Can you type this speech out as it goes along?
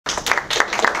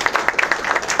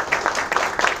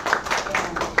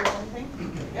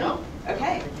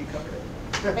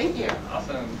Thank you.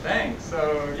 Awesome, thanks.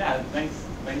 So yeah, thanks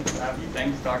to have you.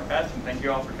 Thanks Dogpatch, and thank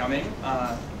you all for coming.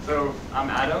 So I'm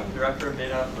Adam, Director of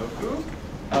Data at Locu.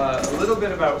 A little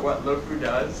bit about what Locu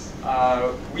does.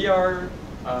 We are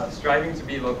striving to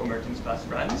be local merchants' best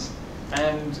friends,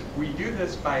 and we do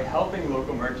this by helping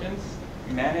local merchants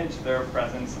manage their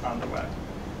presence on the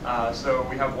web. So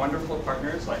we have wonderful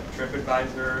partners like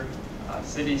TripAdvisor,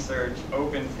 CitySearch,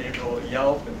 OpenTable,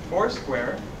 Yelp, and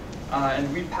Foursquare.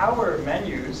 And we power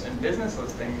menus and business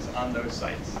listings on those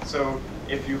sites. So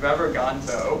if you've ever gone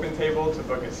to OpenTable to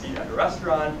book a seat at a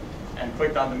restaurant and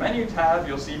clicked on the menu tab,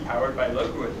 you'll see powered by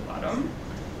Locu at the bottom.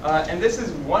 And this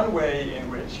is one way in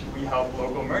which we help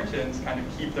local merchants kind of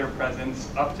keep their presence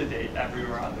up to date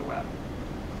everywhere on the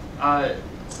web.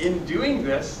 In doing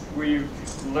this, we've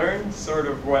learned sort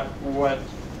of what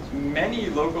many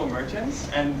local merchants,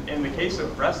 and in the case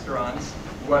of restaurants,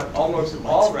 what almost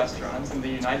all restaurants in the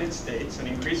United States and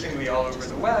increasingly all over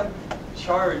the web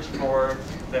charge for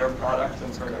their products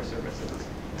and for their services.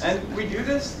 And we do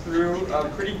this through a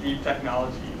pretty deep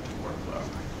technology workflow.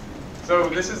 So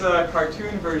this is a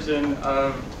cartoon version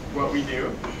of what we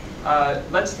do.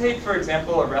 Let's take, for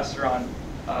example, a restaurant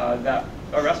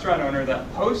owner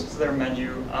that posts their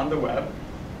menu on the web.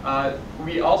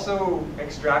 We also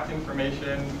extract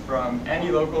information from any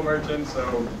local merchant,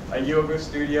 so a yoga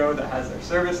studio that has their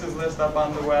services list up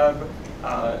on the web,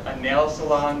 a nail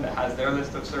salon that has their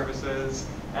list of services,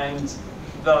 and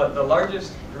the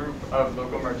largest group of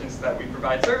local merchants that we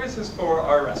provide services for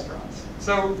are restaurants.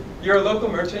 So you're a local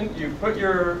merchant, you put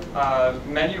your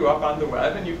menu up on the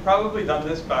web, and you've probably done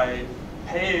this by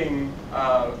paying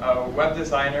a web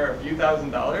designer a few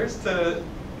 $1,000s to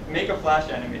make a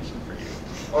flash animation for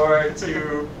you, or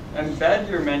to embed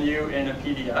your menu in a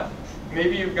PDF.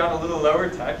 Maybe you've got a little lower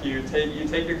tech. You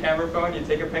take your camera phone, you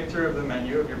take a picture of the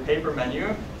menu, of your paper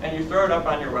menu, and you throw it up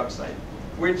on your website,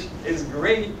 which is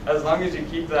great as long as you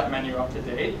keep that menu up to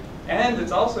date. And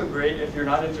it's also great if you're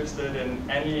not interested in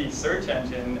any search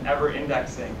engine ever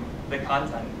indexing the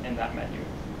content in that menu.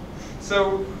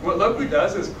 So what Locu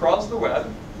does is crawls the web,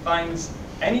 finds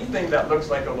anything that looks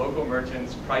like a local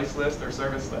merchant's price list or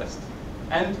service list,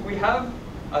 and we have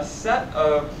a set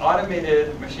of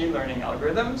automated machine learning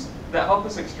algorithms that help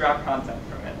us extract content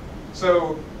from it.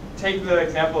 So take the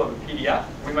example of a PDF.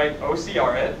 We might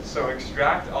OCR it, so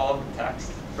extract all of the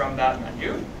text from that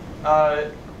menu.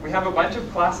 We have a bunch of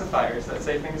classifiers that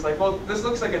say things like, well, this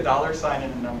looks like a $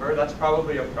 and a number. That's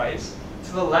probably a price.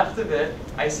 To the left of it,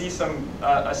 I see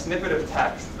a snippet of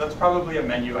text. That's probably a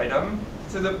menu item.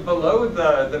 Below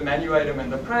the menu item and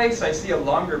the price, I see a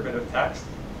longer bit of text.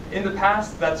 In the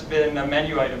past, that's been a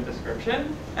menu item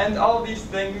description. And all of these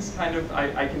things kind of,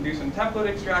 I can do some template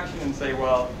extraction and say,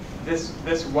 well, this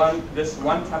one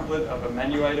template of a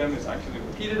menu item is actually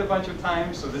repeated a bunch of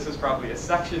times, so this is probably a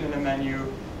section in a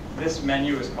menu. This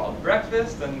menu is called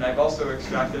breakfast, and I've also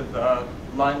extracted the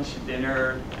lunch,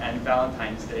 dinner, and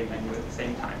Valentine's Day menu at the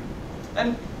same time.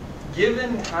 And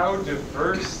given how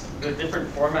diverse the different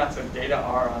formats of data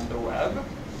are on the web,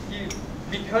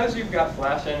 because you've got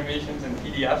flash animations and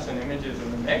PDFs and images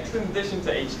in the mix, in addition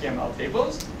to HTML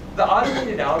tables, the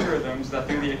automated algorithms that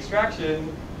do the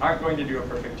extraction aren't going to do a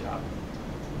perfect job.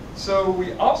 So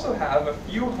we also have a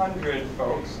few hundred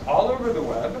folks all over the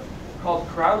web called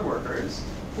crowd workers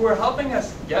who are helping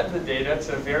us get the data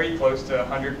to very close to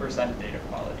 100% data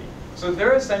quality. So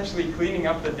they're essentially cleaning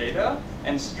up the data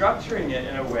and structuring it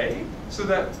in a way so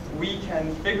that we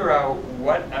can figure out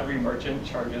what every merchant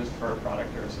charges for a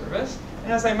product or a service.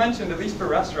 And as I mentioned, at least for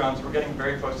restaurants, we're getting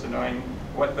very close to knowing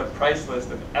what the price list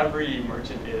of every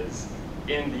merchant is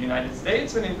in the United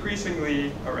States and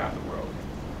increasingly around the world.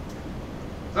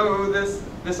 So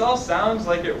this all sounds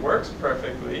like it works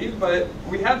perfectly, but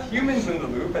we have humans in the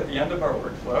loop at the end of our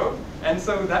workflow. And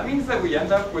so that means that we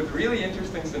end up with really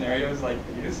interesting scenarios like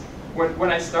these.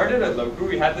 When I started at Locu,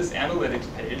 we had this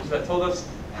analytics page that told us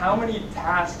how many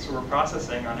tasks we're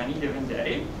processing on any given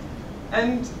day.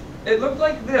 And it looked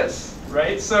like this,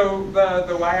 right? So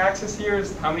the y-axis here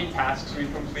is how many tasks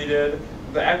we've completed.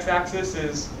 The x-axis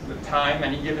is the time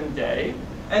any given day.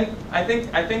 And I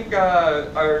think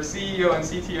our CEO and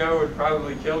CTO would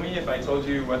probably kill me if I told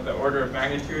you what the order of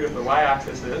magnitude of the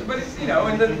y-axis is, but it's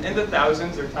in the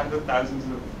thousands or tens of thousands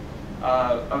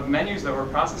of menus that we're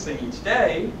processing each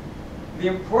day. The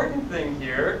important thing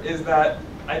here is that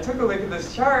I took a look at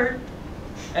this chart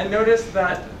and noticed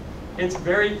that it's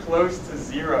very close to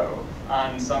 0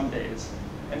 on some days.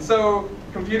 And so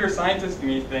computer scientist in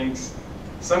me thinks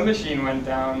some machine went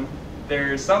down,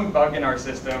 there's some bug in our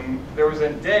system. There was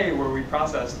a day where we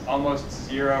processed almost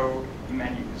 0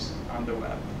 menus on the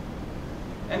web.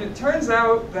 And it turns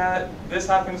out that this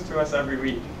happens to us every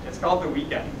week. It's called the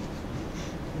weekend.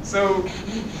 So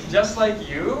just like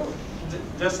you,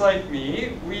 just like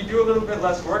me, we do a little bit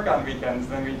less work on weekends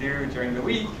than we do during the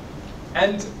week.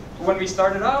 And when we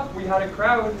started off, we had a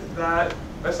crowd that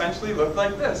essentially looked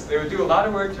like this. They would do a lot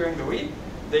of work during the week,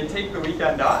 they'd take the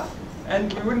weekend off,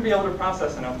 and we wouldn't be able to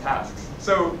process enough tasks.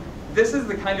 So this is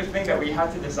the kind of thing that we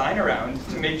had to design around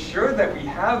to make sure that we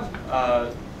have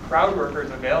crowd workers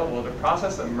available to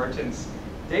process a merchant's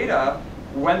data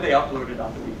when they upload it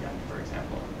on the weekend, for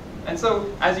example. And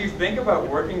so as you think about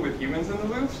working with humans in the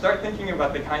loop, start thinking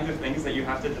about the kinds of things that you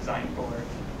have to design for,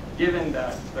 given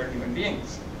that they're human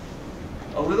beings.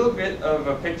 A little bit of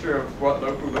a picture of what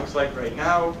Locu looks like right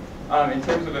now in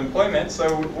terms of employment.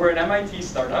 So we're an MIT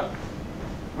startup.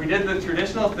 We did the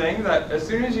traditional thing that as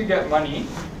soon as you get money,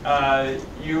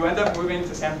 you end up moving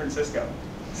to San Francisco.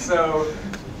 So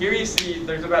here you see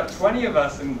there's about 20 of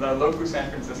us in the Locu San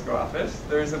Francisco office.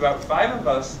 There's about 5 of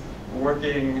us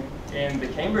working in the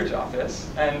Cambridge office.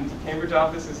 And the Cambridge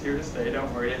office is here to stay,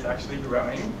 don't worry, it's actually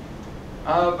growing.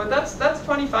 But that's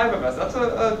 25 of us. That's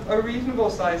a reasonable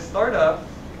sized startup,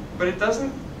 but it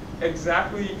doesn't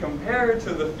exactly compare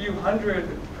to the few hundred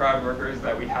crowd workers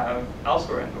that we have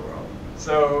elsewhere in the world.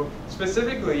 So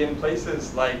specifically in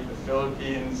places like the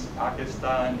Philippines,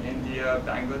 Pakistan, India,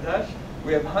 Bangladesh,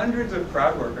 we have hundreds of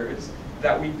crowd workers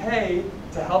that we pay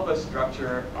to help us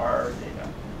structure our data.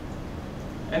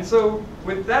 And so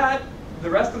with that, the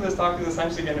rest of this talk is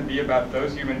essentially going to be about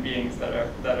those human beings that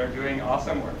are doing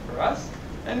awesome work for us.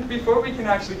 And before we can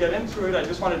actually get into it, I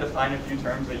just want to define a few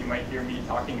terms that you might hear me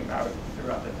talking about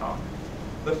throughout the talk.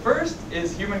 The first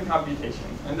is human computation.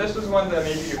 And this is one that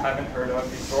maybe you haven't heard of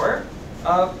before.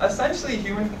 Essentially,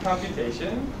 human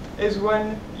computation is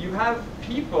when you have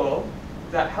people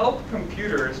that help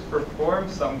computers perform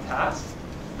some task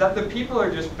that the people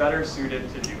are just better suited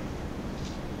to do.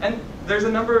 And there's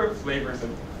a number of flavors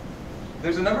of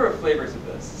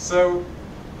this. So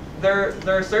there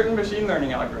are certain machine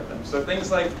learning algorithms, so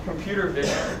things like computer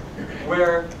vision,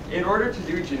 where in order to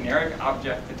do generic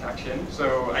object detection,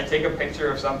 so I take a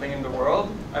picture of something in the world,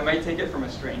 I might take it from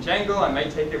a strange angle, I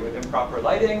might take it with improper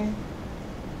lighting.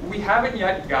 We haven't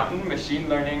yet gotten machine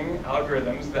learning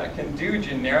algorithms that can do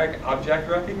generic object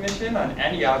recognition on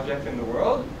any object in the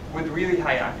world with really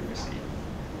high accuracy.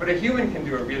 But a human can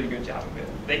do a really good job of it.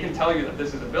 They can tell you that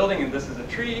this is a building and this is a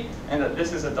tree and that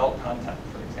this is adult content,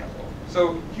 for example.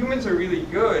 So humans are really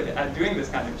good at doing this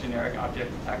kind of generic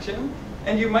object detection,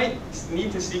 and you might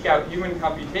need to seek out human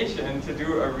computation to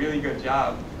do a really good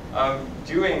job of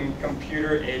doing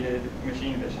computer-aided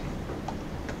machine vision.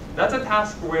 That's a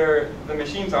task where the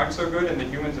machines aren't so good and the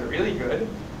humans are really good.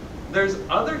 There's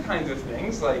other kinds of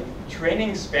things like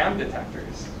training spam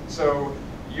detectors. So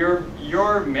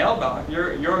your mail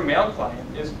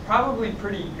client is probably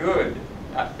pretty good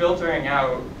at filtering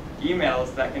out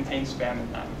emails that contain spam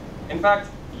in them. In fact,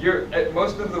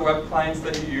 most of the web clients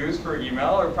that you use for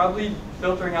email are probably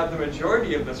filtering out the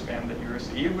majority of the spam that you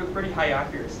receive with pretty high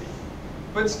accuracy.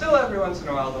 But still, every once in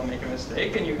a while, they'll make a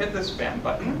mistake, and you hit the spam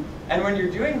button. And when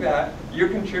you're doing that, you're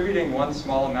contributing one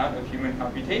small amount of human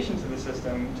computation to the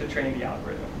system to train the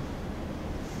algorithm.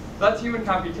 So that's human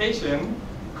computation.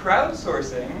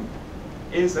 Crowdsourcing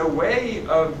is a way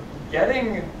of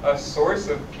getting a source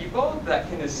of people that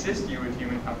can assist you with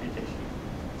human computation.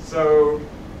 So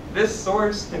this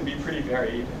source can be pretty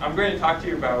varied. I'm going to talk to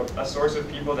you about a source of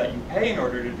people that you pay in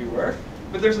order to do work,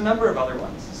 but there's a number of other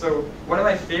ones. So one of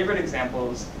my favorite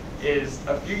examples is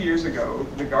a few years ago,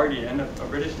 The Guardian, a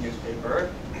British newspaper,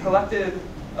 collected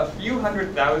a few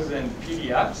 100,000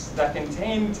 PDFs that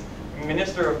contained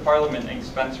Minister of Parliament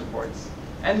expense reports.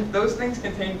 And those things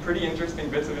contained pretty interesting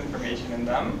bits of information in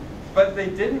them, but they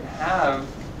didn't have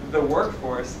the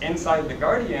workforce inside The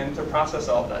Guardian to process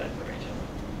all of that information.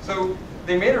 So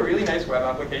they made a really nice web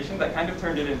application that kind of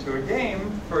turned it into a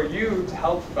game for you to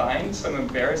help find some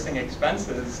embarrassing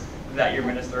expenses that your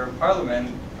Minister of Parliament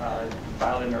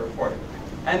filed in a report.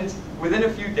 And within a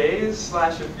few days /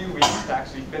 a few weeks to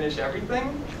actually finish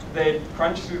everything, they'd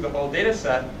crunch through the whole data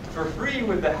set for free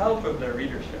with the help of their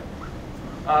readership.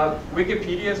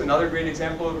 Wikipedia is another great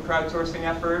example of a crowdsourcing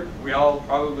effort. We all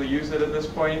probably use it at this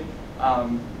point.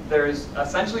 There's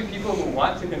essentially people who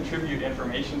want to contribute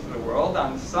information to the world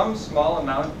on some small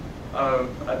amount of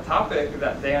a topic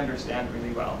that they understand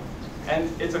really well. And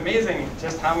it's amazing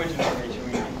just how much information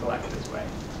we can collect this way.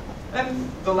 And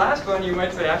the last one, you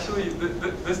might say, actually,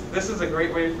 this is a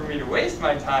great way for me to waste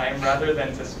my time rather than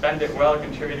to spend it well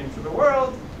contributing to the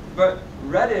world. But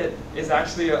Reddit is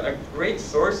actually a great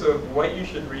source of what you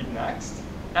should read next.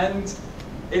 And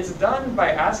it's done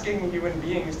by asking human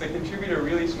beings to contribute a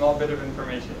really small bit of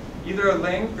information, either a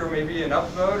link or maybe an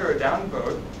upvote or a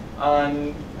downvote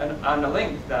on a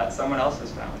link that someone else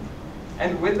has found.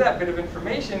 And with that bit of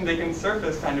information, they can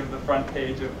surface kind of the front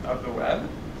page of the web.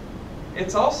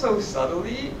 It's also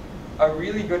subtly a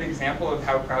really good example of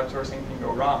how crowdsourcing can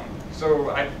go wrong.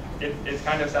 So it's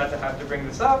kind of sad to have to bring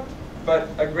this up, but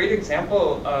a great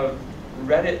example of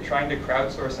Reddit trying to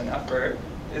crowdsource an effort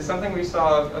is something we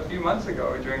saw a few months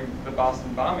ago during the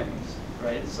Boston bombings,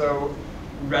 right? So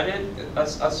Reddit,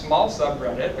 a small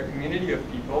subreddit, a community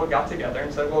of people got together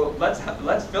and said, well,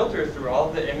 let's filter through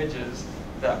all the images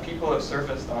that people have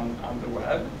surfaced on the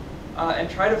web and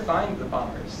try to find the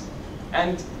bombers.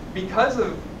 And because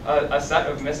of a set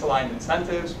of misaligned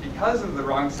incentives, because of the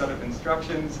wrong set of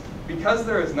instructions, because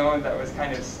there was no one that was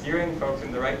kind of steering folks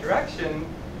in the right direction,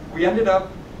 we ended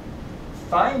up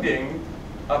finding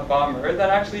a bomber that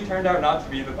actually turned out not to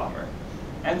be the bomber.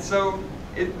 And so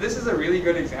this is a really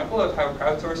good example of how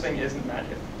crowdsourcing isn't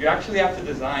magic. You actually have to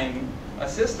design a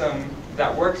system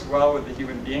that works well with the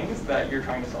human beings that you're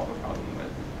trying to solve a problem with.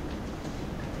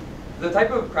 The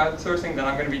type of crowdsourcing that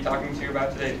I'm going to be talking to you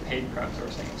about today is paid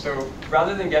crowdsourcing. So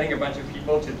rather than getting a bunch of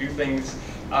people to do things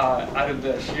out of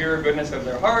the sheer goodness of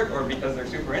their heart or because they're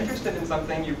super interested in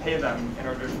something, you pay them in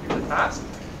order to do the task.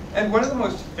 And one of the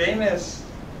most famous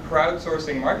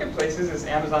crowdsourcing marketplaces is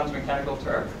Amazon's Mechanical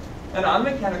Turk. And on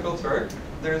Mechanical Turk,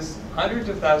 there's hundreds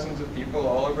of thousands of people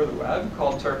all over the web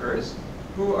called Turkers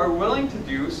who are willing to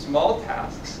do small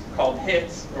tasks called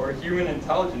hits or human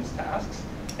intelligence tasks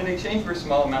in exchange for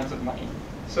small amounts of money.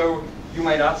 So you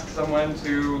might ask someone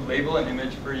to label an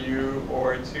image for you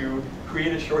or to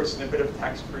create a short snippet of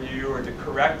text for you or to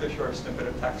correct a short snippet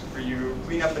of text for you,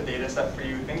 clean up a data set for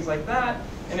you, things like that,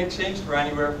 in exchange for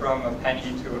anywhere from a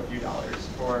penny to a few dollars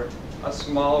for a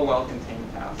small,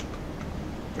 well-contained task.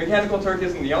 Mechanical Turk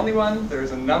isn't the only one.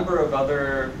 There's a number of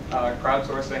other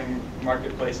crowdsourcing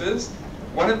marketplaces.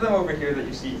 One of them over here that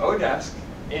you see, Odesk,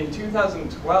 in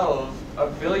 2012,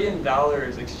 $1 billion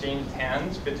exchanged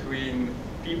hands between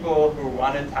people who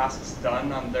wanted tasks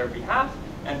done on their behalf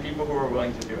and people who were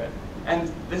willing to do it.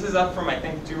 And this is up from, I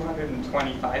think,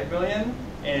 225 million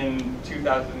in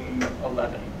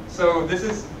 2011. So this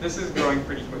is growing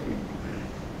pretty quickly.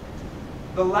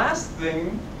 The last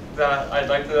thing that I'd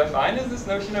like to define is this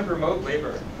notion of remote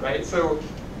labor, right? So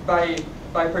by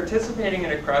participating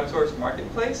in a crowdsourced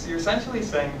marketplace, you're essentially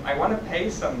saying, I want to pay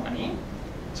some money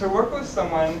to work with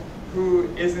someone who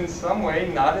is in some way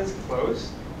not as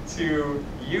close to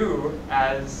you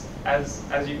as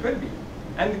you could be.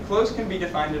 And close can be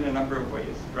defined in a number of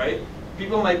ways, right?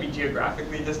 People might be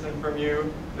geographically distant from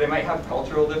you. They might have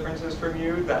cultural differences from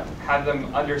you that have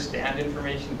them understand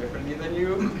information differently than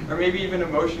you. Or maybe even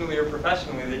emotionally or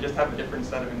professionally, they just have a different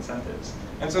set of incentives.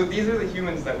 And so these are the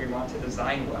humans that we want to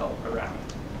design well around.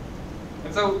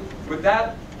 And so with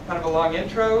that kind of a long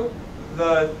intro,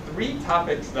 the three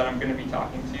topics that I'm going to be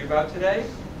talking to you about today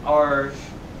are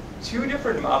two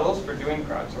different models for doing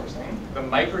crowdsourcing. The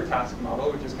microtask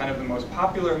model, which is kind of the most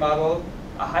popular model,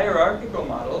 a hierarchical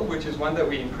model, which is one that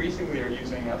we increasingly are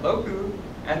using at Locu,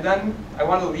 and then I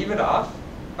want to leave it off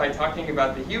by talking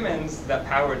about the humans that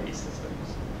power these systems.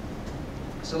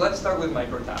 So let's start with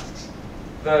microtasks.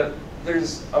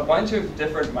 There's a bunch of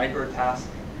different microtask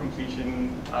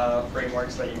completion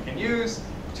frameworks that you can use.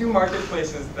 Two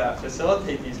marketplaces that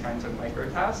facilitate these kinds of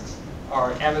microtasks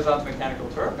are Amazon's Mechanical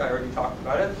Turk. I already talked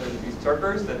about it. There's these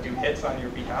Turkers that do hits on your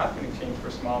behalf in exchange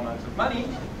for small amounts of money.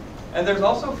 And there's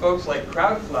also folks like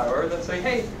Crowdflower that say,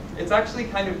 hey, it's actually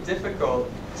kind of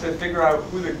difficult to figure out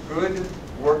who the good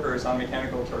workers on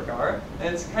Mechanical Turk are.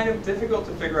 And it's kind of difficult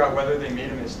to figure out whether they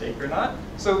made a mistake or not.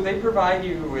 So they provide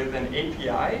you with an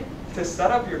API to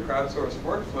set up your crowdsourced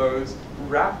workflows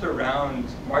wrapped around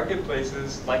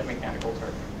marketplaces like Mechanical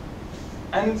Turk.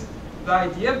 And the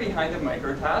idea behind a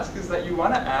microtask is that you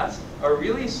want to ask a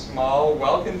really small,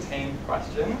 well-contained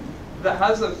question that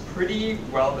has a pretty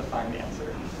well-defined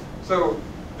answer. So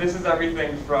this is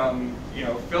everything from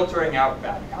filtering out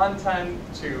bad content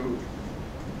to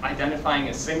identifying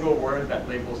a single word that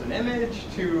labels an image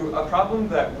to a problem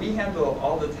that we handle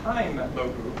all the time at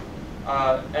Locu,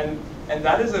 and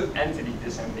that is of entity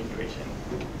disambiguation.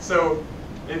 So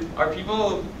are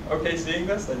people okay seeing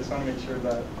this? I just want to make sure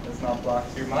that it's not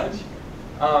blocked too much.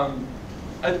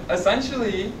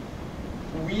 Essentially,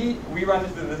 we run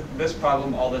into this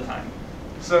problem all the time.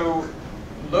 So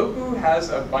Locu has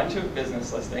a bunch of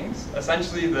business listings,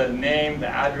 essentially the name, the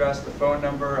address, the phone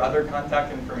number, other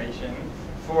contact information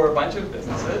for a bunch of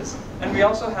businesses. And we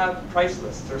also have price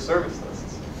lists or service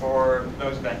lists for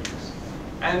those venues.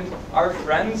 And our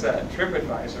friends at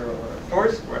TripAdvisor or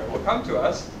Foursquare will come to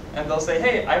us and they'll say,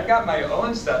 hey, I've got my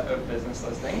own set of business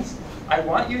listings. I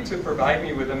want you to provide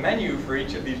me with a menu for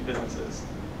each of these businesses.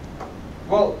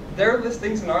 Well, their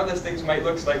listings and our listings might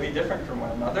look slightly different from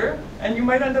one another, and you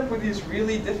might end up with these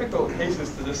really difficult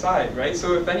cases to decide, right?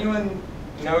 So if anyone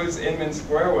knows Inman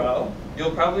Square well,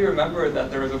 you'll probably remember that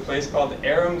there was a place called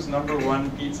Aram's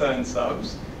 #1 Pizza and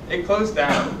Subs. It closed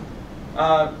down.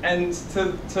 And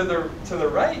to the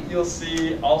right, you'll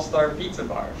see All-Star Pizza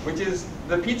Bar, which is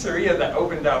the pizzeria that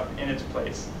opened up in its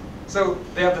place. So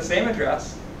they have the same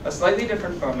address, a slightly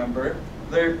different phone number.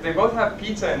 They both have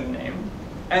pizza in the name.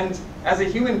 And as a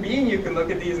human being, you can look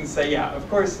at these and say, yeah, of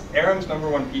course, Aram's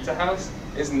 #1 Pizza House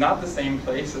is not the same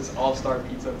place as All-Star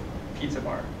Pizza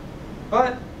Bar.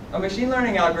 But a machine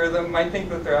learning algorithm might think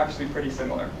that they're actually pretty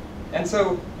similar. And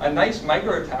so a nice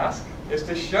micro task is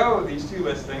to show these two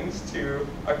listings to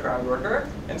a crowd worker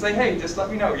and say, hey, just let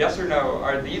me know, yes or no,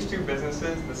 are these two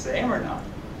businesses the same or not?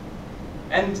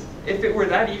 And if it were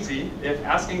that easy, if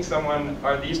asking someone,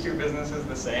 are these two businesses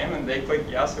the same, and they click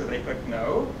yes or they click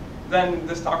no, then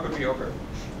this talk would be over.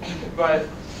 But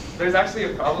there's actually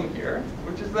a problem here,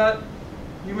 which is that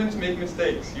humans make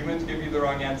mistakes. Humans give you the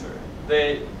wrong answer.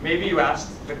 Maybe you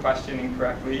asked the question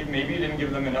incorrectly, maybe you didn't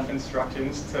give them enough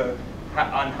instructions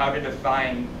on how to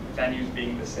define venues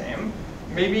being the same.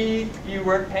 Maybe you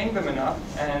weren't paying them enough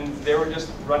and they were just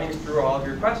running through all of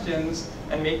your questions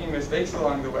and making mistakes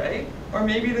along the way, or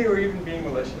maybe they were even being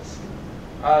malicious.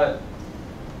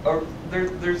 Or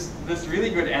there's this really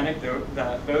good anecdote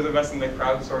that those of us in the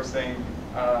crowdsourcing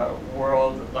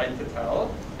world like to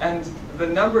tell, and the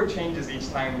number changes each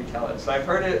time we tell it. So I've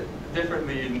heard it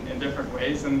differently in different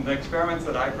ways, and the experiments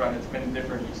that I've run, it's been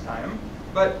different each time.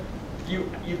 But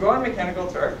you go on Mechanical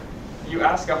Turk, you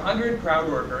ask 100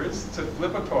 crowd workers to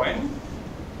flip a coin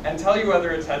and tell you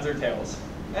whether it's heads or tails.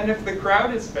 And if the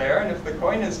crowd is fair and if the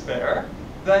coin is fair,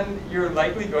 then you're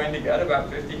likely going to get about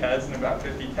 50 heads and about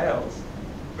 50 tails.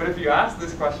 But if you ask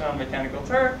this question on Mechanical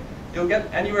Turk, you'll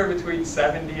get anywhere between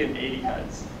 70 and 80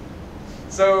 heads.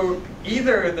 So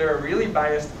either there are really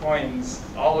biased coins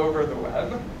all over the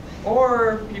web,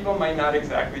 or people might not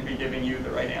exactly be giving you the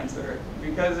right answer,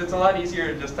 because it's a lot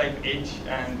easier to just type H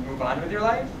and move on with your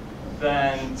life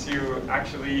than to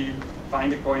actually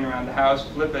find a coin around the house,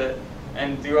 flip it,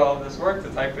 and do all of this work to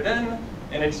type it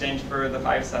in exchange for the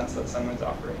 5 cents that someone's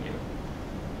offering you.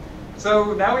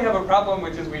 So now we have a problem,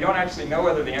 which is we don't actually know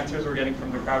whether the answers we're getting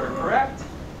from the crowd are correct,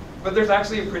 but there's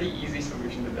actually a pretty easy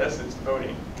solution to this. It's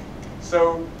voting.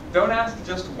 So don't ask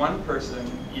just one person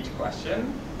each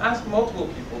question, ask multiple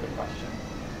people the question.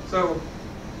 So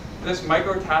this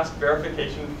micro-task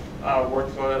verification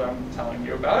workflow that I'm telling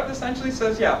you about essentially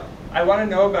says, yeah, I want to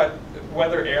know about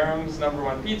whether Aram's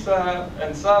 #1 Pizza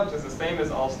and Subs is the same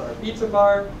as All-Star Pizza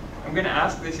Bar. I'm going to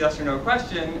ask this yes or no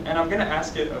question, and I'm going to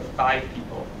ask it of 5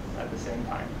 people at the same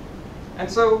time. And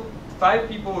so 5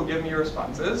 people will give me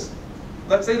responses.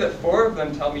 Let's say that 4 of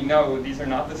them tell me, no, these are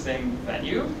not the same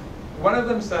venue. One of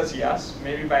them says yes,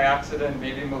 maybe by accident,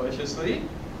 maybe maliciously.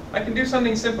 I can do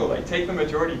something simple, like take the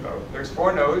majority vote. There's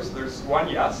 4 no's, there's 1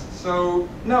 yes, so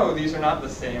no, these are not the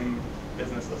same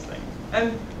business listing.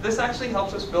 And this actually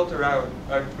helps us filter out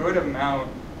a good amount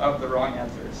of the wrong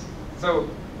answers. So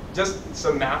just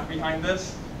some math behind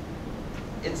this.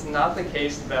 It's not the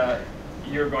case that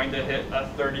you're going to hit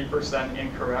a 30%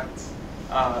 incorrect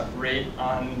rate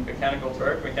on Mechanical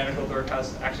Turk. Mechanical Turk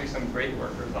has actually some great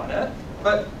workers on it.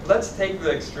 But let's take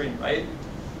the extreme, right?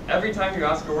 Every time you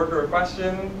ask a worker a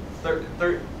question,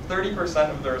 30%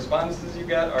 of the responses you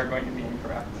get are going to be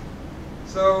incorrect.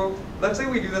 So let's say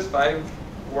we do this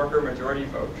 5-worker majority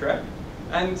vote trick.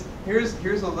 And here's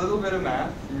a little bit of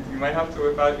math. You might have to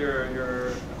whip out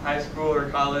your high school or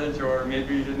college, or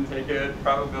maybe you didn't take a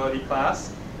probability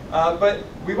class. But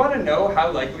we want to know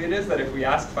how likely it is that if we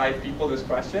ask 5 people this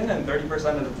question, and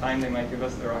 30% of the time they might give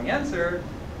us the wrong answer,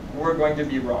 we're going to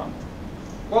be wrong.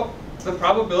 Well, the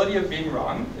probability of being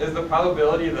wrong is the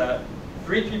probability that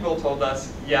 3 people told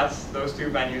us, yes, those 2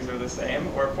 venues are the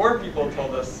same, or 4 people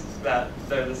told us that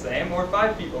they're the same, or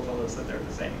 5 people told us that they're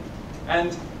the same.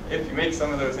 And if you make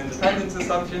some of those independence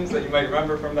assumptions that you might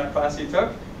remember from that class you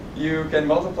took, you can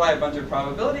multiply a bunch of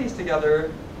probabilities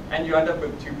together, and you end up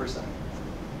with 2%.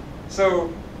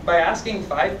 So by asking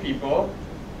 5 people,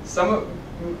 some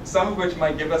of which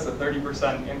might give us a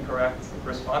 30% incorrect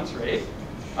response rate,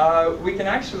 we can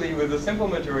actually, with a simple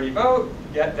majority vote,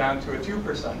 get down to a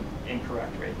 2%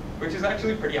 incorrect rate, which is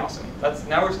actually pretty awesome.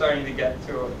 Now we're starting to get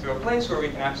to a place where we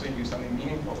can actually do something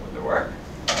meaningful with the work.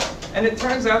 And it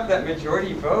turns out that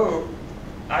majority vote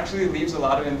actually leaves a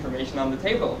lot of information on the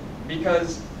table,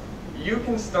 because you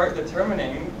can start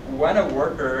determining when a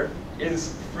worker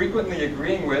is frequently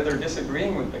agreeing with or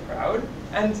disagreeing with the crowd.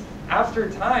 And after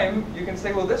time, you can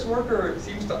say, well, this worker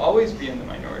seems to always be in the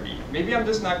minority. Maybe I'm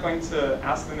just not going to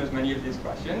ask them as many of these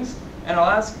questions, and I'll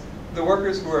ask the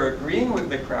workers who are agreeing with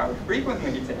the crowd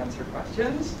frequently to answer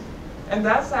questions. And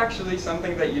that's actually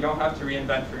something that you don't have to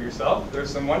reinvent for yourself. There's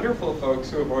some wonderful folks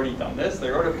who have already done this. They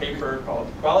wrote a paper called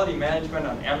Quality Management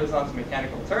on Amazon's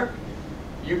Mechanical Turk.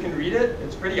 You can read it.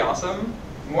 It's pretty awesome.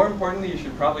 More importantly, you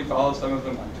should probably follow some of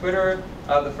them on Twitter.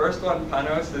 The first one,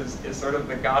 Panos, is sort of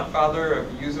the godfather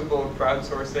of usable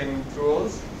crowdsourcing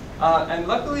tools. And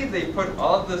luckily, they put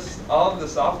all of the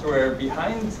software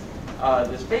behind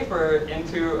this paper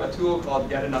into a tool called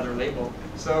Get Another Label.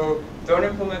 So don't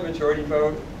implement majority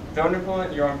vote. Don't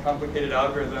implement your own complicated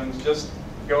algorithms. Just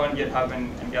go on GitHub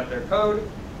and get their code.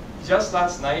 Just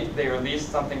last night, they released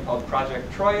something called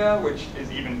Project Troya, which is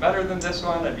even better than this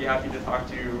one. I'd be happy to talk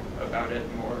to you about it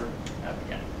more at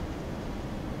the end.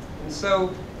 And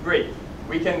so, great.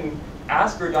 We can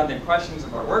ask redundant questions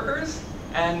of our workers,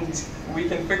 and we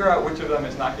can figure out which of them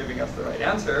is not giving us the right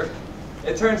answer.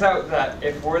 It turns out that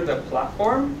if we're the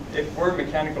platform, if we're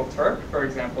Mechanical Turk, for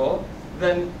example,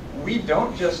 then we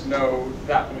don't just know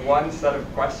that one set of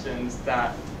questions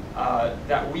that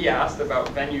we asked about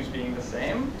venues being the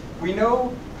same. We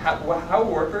know how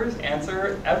workers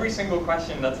answer every single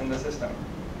question that's in the system.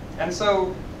 And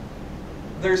so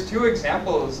there's two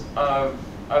examples of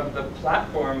the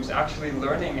platforms actually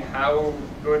learning how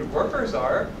good workers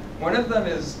are. One of them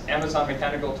is Amazon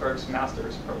Mechanical Turk's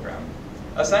Masters program.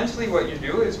 Essentially what you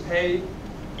do is pay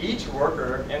each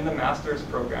worker in the Masters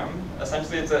program.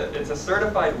 Essentially it's a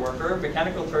certified worker.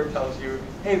 Mechanical Turk tells you,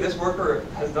 hey, this worker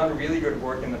has done really good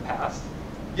work in the past.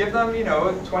 Give them,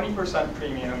 20%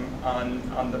 premium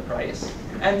on the price,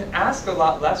 and ask a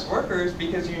lot less workers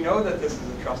because you know that this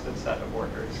is a trusted set of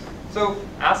workers. So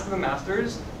ask the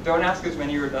masters, don't ask as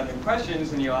many redundant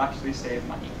questions, and you'll actually save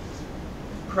money.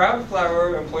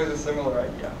 Crowdflower employs a similar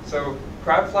idea. So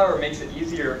Crowdflower makes it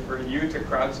easier for you to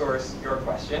crowdsource your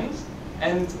questions,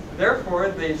 and therefore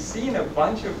they've seen a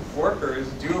bunch of workers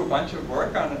do a bunch of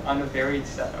work on a varied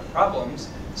set of problems.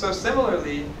 So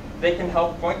similarly, they can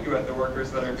help point you at the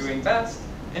workers that are doing best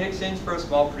in exchange for a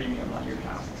small premium on your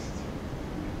tasks.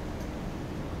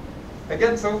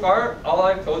 Again, so far, all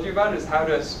I've told you about is how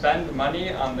to spend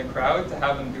money on the crowd to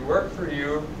have them do work for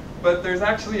you, but there's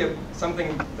actually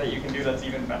something that you can do that's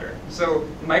even better. So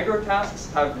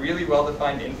microtasks have really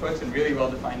well-defined inputs and really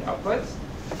well-defined outputs.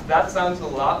 That sounds a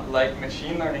lot like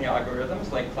machine learning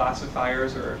algorithms, like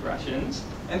classifiers or regressions.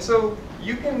 And so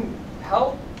you can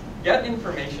help get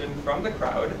information from the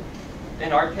crowd.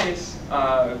 In our case,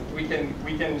 we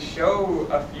can show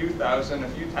a few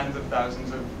tens of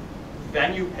thousands of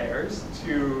venue pairs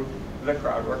to the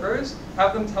crowd workers,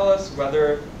 have them tell us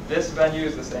whether this venue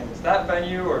is the same as that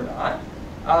venue or not,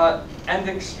 and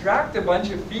extract a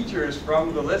bunch of features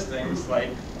from the listings,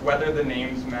 like whether the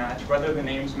names match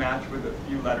with a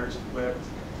few letters flipped,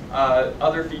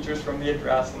 other features from the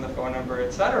address and the phone number,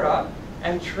 etc.,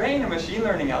 and train a machine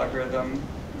learning algorithm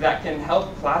that can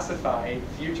help classify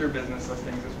future business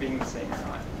listings as being the same or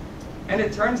not. And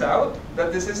it turns out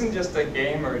that this isn't just a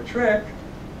game or a trick.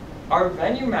 Our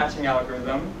venue matching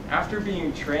algorithm, after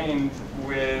being trained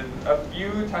with a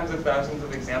few tens of thousands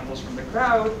of examples from the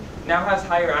crowd, now has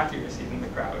higher accuracy than the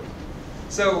crowd.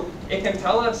 So it can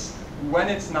tell us when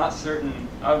it's not certain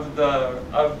of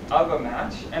a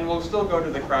match, and we'll still go to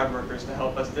the crowd workers to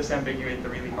help us disambiguate the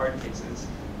really hard cases.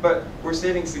 But we're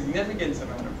saving significant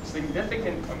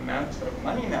amounts of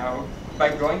money now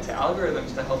by going to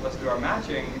algorithms to help us do our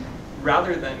matching,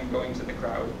 rather than going to the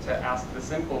crowd to ask the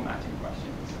simple matching questions.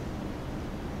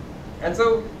 And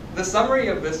so the summary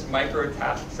of this micro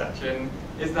task section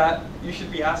is that you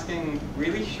should be asking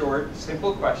really short,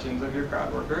 simple questions of your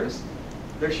crowd workers.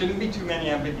 There shouldn't be too many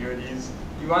ambiguities.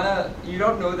 You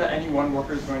don't know that any one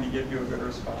worker is going to give you a good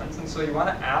response, and so you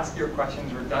want to ask your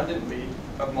questions redundantly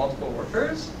of multiple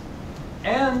workers.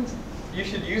 And you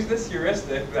should use this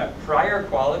heuristic that prior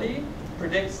quality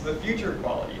predicts the future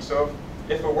quality. So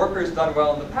if a worker's done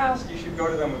well in the past, you should go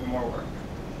to them with more work.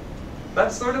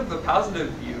 That's sort of the positive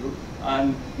view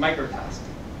on microtasks,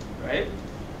 right?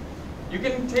 You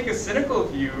can take a cynical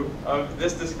view of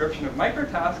this description of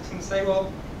microtasks and say,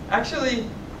 well, actually,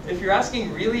 if you're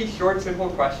asking really short, simple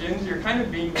questions, you're kind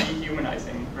of being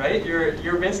dehumanizing, right?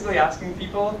 You're basically asking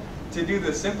people to do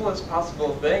the simplest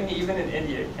possible thing. Even an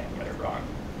idiot can't get it wrong.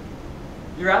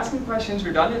 You're asking questions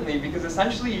redundantly because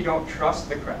essentially you don't trust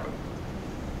the crowd.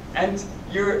 And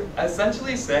you're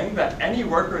essentially saying that any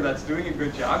worker that's doing a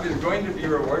good job is going to be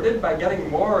rewarded by getting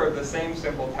more of the same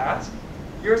simple task,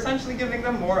 you're essentially giving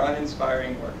them more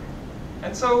uninspiring work.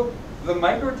 And so the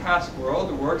microtask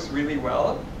world works really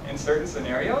well in certain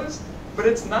scenarios, but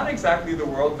it's not exactly the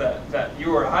world that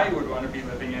you or I would want to be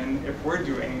living in if we're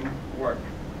doing work.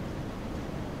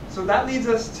 So that leads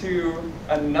us to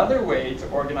another way to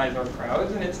organize our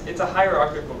crowds, and it's a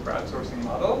hierarchical crowdsourcing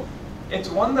model. It's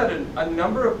one that a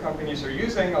number of companies are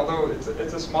using, although it's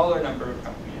a smaller number of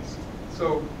companies.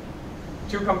 So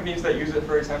 2 companies that use it,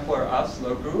 for example, are us,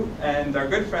 Locu, and our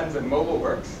good friends at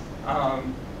MobileWorks.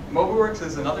 MobileWorks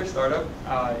is another startup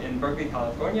in Berkeley,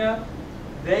 California.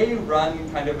 They run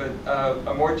kind of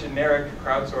a more generic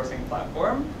crowdsourcing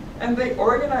platform, and they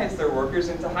organize their workers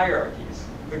into hierarchies.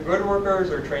 The good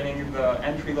workers are training the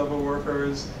entry-level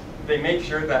workers. They make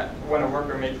sure that when a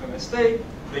worker makes a mistake,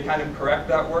 they kind of correct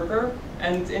that worker.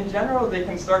 And in general, they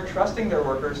can start trusting their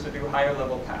workers to do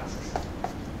higher-level tasks.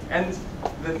 And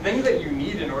the thing that you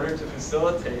need in order to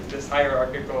facilitate this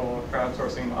hierarchical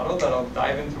crowdsourcing model that I'll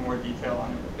dive into more detail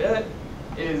on in a bit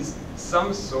is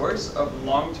some source of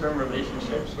long-term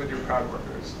relationships with your crowd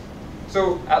workers.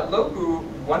 So at Locu,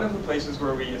 one of the places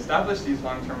where we establish these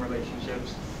long-term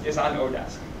relationships is on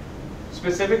Odesk.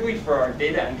 Specifically for our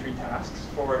data entry tasks,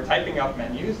 for typing up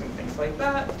menus and things like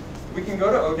that, we can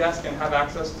go to Odesk and have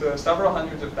access to several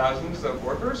hundreds of thousands of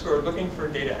workers who are looking for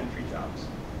data entry jobs.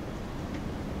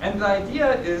 And the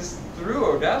idea is, through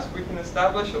Odesk, we can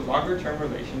establish a longer-term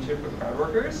relationship with crowd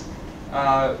workers.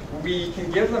 We can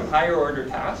give them higher order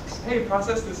tasks. Hey,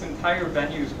 process this entire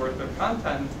venue's worth of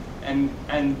content and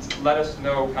let us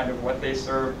know kind of what they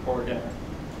serve for dinner.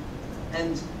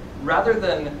 And rather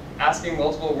than asking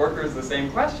multiple workers the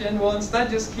same question, we'll instead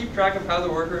just keep track of how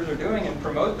the workers are doing and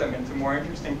promote them into more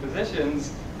interesting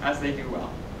positions as they do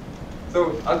well.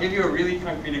 So I'll give you a really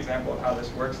concrete example of how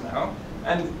this works now.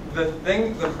 And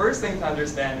the first thing to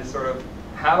understand is sort of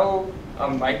how a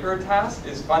microtask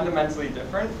is fundamentally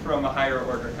different from a higher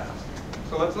order task.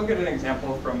 So let's look at an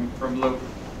example from Locu.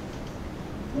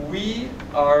 We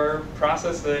are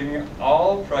processing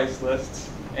all price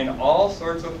lists in all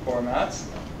sorts of formats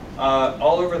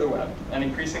all over the web and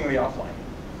increasingly offline.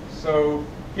 So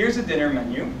here's a dinner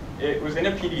menu. It was in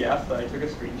a PDF that I took a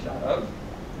screenshot of.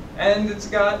 And it's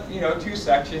got 2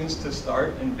 sections to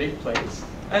start in big plates.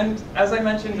 And as I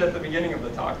mentioned at the beginning of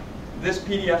the talk, this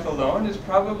PDF alone is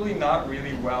probably not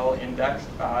really well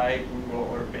indexed by Google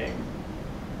or Bing,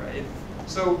 right?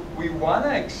 So we want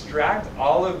to extract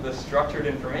all of the structured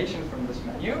information from this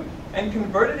menu and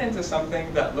convert it into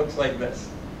something that looks like this.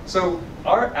 So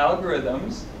our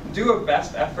algorithms do a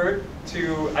best effort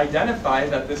to identify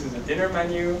that this is a dinner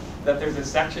menu, that there's a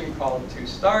section called to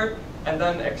start, and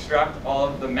then extract all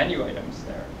of the menu items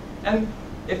there. And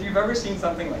if you've ever seen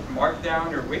something like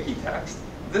Markdown or Wikitext,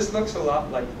 this looks a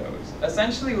lot like those.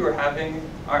 Essentially, we're having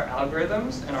our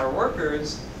algorithms and our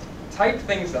workers type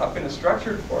things up in a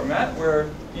structured format where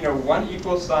 1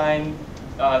 equal sign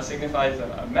signifies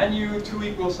a menu, 2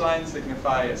 equal signs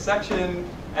signify a section,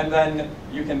 and then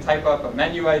you can type up a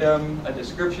menu item, a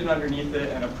description underneath it,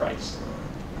 and a price.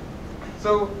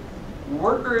 So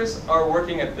workers are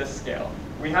working at this scale.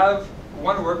 We have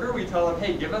 1 worker, we tell them,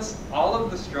 hey, give us all of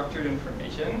the structured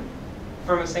information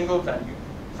from a single venue.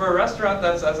 For a restaurant,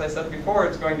 that's, as I said before,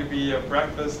 it's going to be a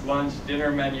breakfast, lunch,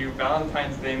 dinner menu,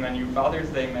 Valentine's Day menu, Father's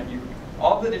Day menu,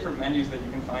 all the different menus that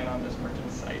you can find on this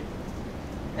merchant's site.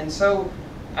 And so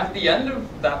at the end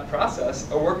of that process,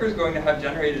 a worker is going to have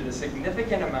generated a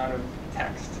significant amount of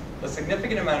text, a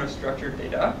significant amount of structured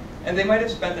data, and they might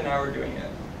have spent an hour doing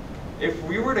it. If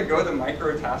we were to go the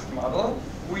micro-task model,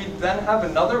 we'd then have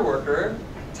another worker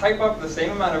type up the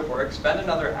same amount of work, spend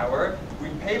another hour,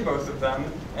 we'd pay both of them,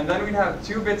 and then we'd have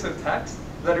 2 bits of text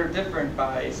that are different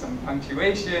by some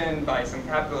punctuation, by some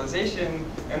capitalization,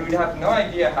 and we'd have no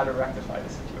idea how to rectify the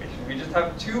situation. We just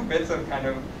have 2 bits of kind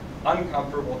of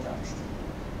uncomfortable text.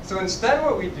 So instead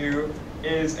what we do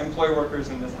is employ workers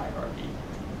in this hierarchy.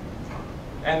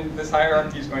 And this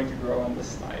hierarchy is going to grow on this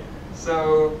slide.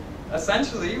 So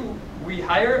essentially, we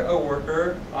hire a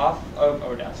worker off of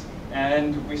Odesk,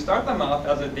 and we start them off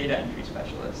as a data entry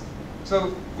specialist.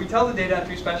 So we tell the data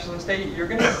entry specialist, hey, you're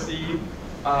going to see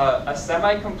a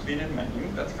semi-completed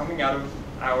menu that's coming out of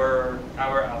our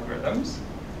algorithms.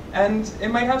 And it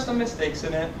might have some mistakes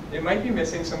in it. It might be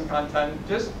missing some content.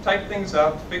 Just type things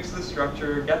up, fix the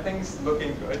structure, get things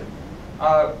looking good.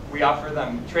 We offer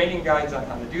them training guides on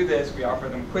how to do this. We offer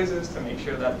them quizzes to make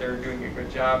sure that they're doing a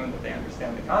good job and that they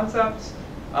understand the concepts.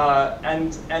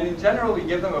 And in general, we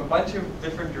give them a bunch of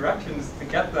different directions to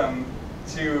get them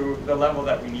to the level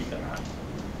that we need them at.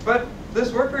 But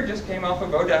this worker just came off of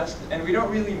Odesk, and we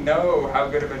don't really know how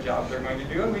good of a job they're going to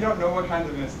do, and we don't know what kinds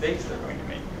of mistakes they're going to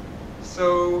make.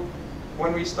 So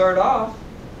when we start off,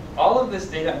 all of this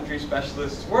data entry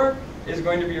specialist's work is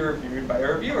going to be reviewed by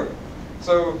a reviewer.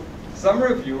 So some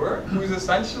reviewer who's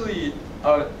essentially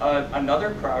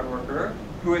another crowd worker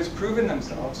who has proven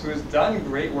themselves, who has done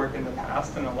great work in the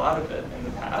past, and a lot of it in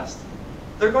the past,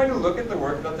 they're going to look at the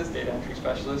work that this data entry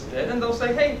specialist did, and they'll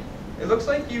say, hey, it looks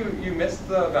like you missed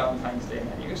the Valentine's Day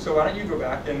menu, so why don't you go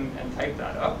back and type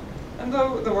that up? And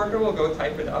the worker will go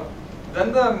type it up.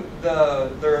 Then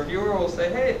the reviewer will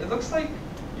say, hey, it looks like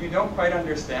you don't quite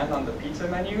understand on the pizza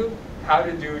menu how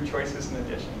to do choices and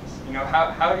additions. You know,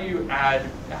 how do you add,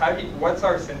 what's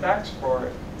our syntax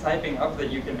for typing up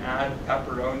that you can add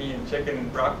pepperoni and chicken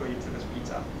and broccoli to this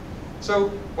pizza? So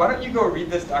why don't you go read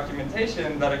this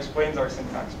documentation that explains our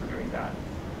syntax for doing that?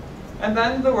 And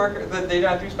then the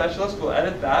data entry specialist will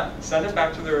edit that, send it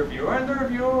back to the reviewer, and the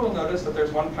reviewer will notice that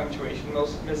there's one punctuation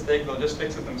mistake. They'll just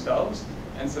fix it themselves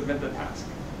and submit the task.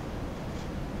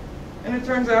 And it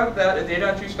turns out that a data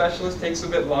entry specialist takes a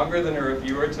bit longer than a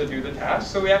reviewer to do the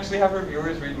task, so we actually have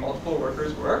reviewers read multiple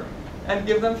workers' work and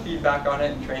give them feedback on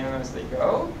it and train them as they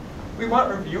go. We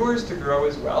want reviewers to grow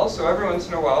as well, so every once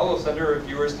in a while we'll send a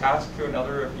reviewer's task to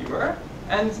another reviewer.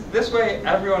 And this way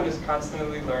everyone is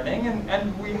constantly learning,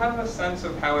 and we have a sense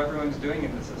of how everyone's doing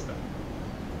in the system.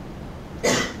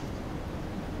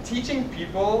 Teaching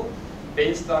people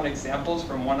based on examples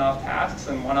from one-off tasks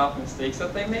and one-off mistakes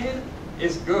that they made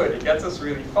is good. It gets us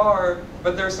really far,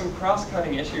 but there's some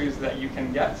cross-cutting issues that you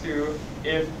can get to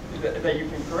that you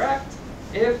can correct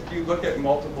if you look at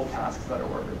multiple tasks that a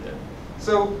worker did.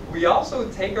 So we also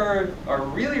take our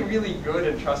really, really good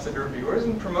and trusted reviewers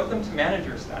and promote them to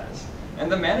manager status.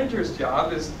 And the manager's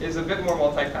job is a bit more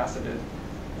multifaceted.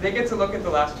 They get to look at the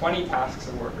last 20 tasks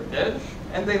a worker did,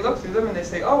 and they look through them and they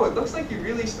say, oh, it looks like you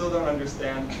really still don't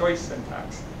understand choice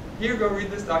syntax. Here, go read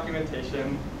this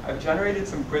documentation. I've generated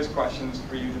some quiz questions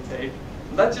for you to take.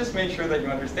 Let's just make sure that you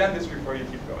understand this before you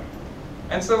keep going.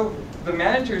 And so the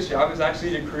manager's job is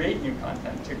actually to create new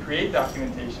content, to create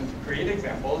documentation, to create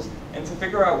examples, and to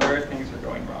figure out where things are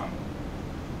going wrong.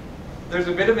 There's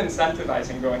a bit of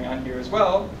incentivizing going on here as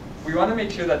well. We want to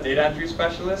make sure that data entry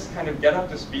specialists kind of get up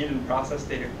to speed and process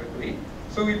data quickly.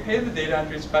 So we pay the data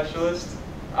entry specialist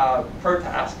per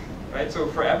task, right? So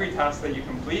for every task that you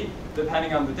complete,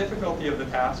 depending on the difficulty of the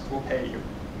task, we'll pay you.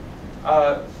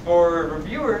 For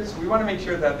reviewers, we want to make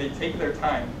sure that they take their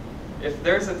time. If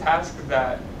there's a task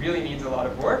that really needs a lot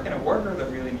of work and a worker that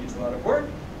really needs a lot of work,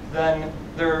 then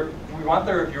we want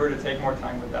the reviewer to take more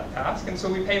time with that task, and so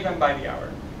we pay them by the hour.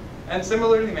 And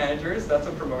similarly, managers, that's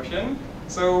a promotion,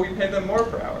 so we pay them more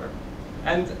per hour.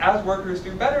 And as workers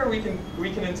do better, we can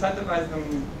incentivize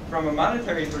them from a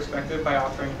monetary perspective by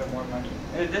offering them more money,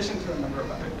 in addition to a number of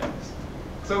other things.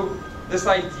 So this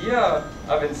idea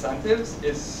of incentives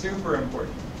is super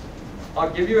important. I'll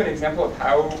give you an example of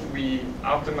how we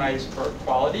optimize for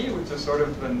quality, which is sort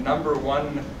of the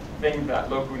 #1 thing that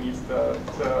Locu needs to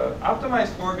optimize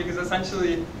for, because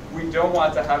essentially we don't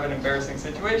want to have an embarrassing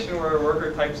situation where a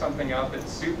worker types something up,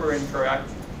 it's super incorrect,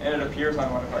 and it appears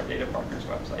on one of our data partners'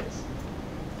 websites.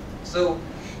 So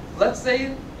let's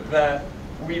say that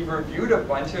we've reviewed a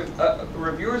bunch of,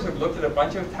 reviewers have looked at a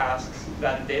bunch of tasks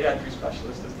that a data entry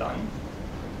specialist has done.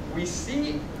 We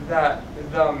see that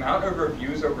the amount of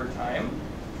reviews over time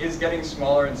is getting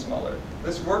smaller and smaller.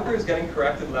 This worker is getting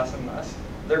corrected less and less.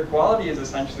 Their quality is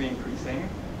essentially increasing,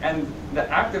 and the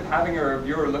act of having a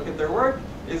reviewer look at their work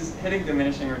is hitting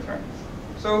diminishing returns.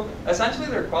 So essentially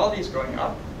their quality is going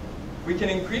up. We can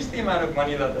increase the amount of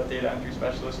money that the data entry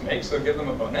specialist makes, so give them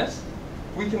a bonus.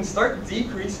 We can start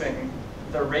decreasing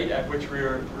the rate at which we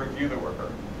review the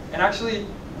worker. And actually,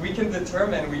 we can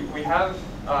determine, we have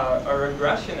a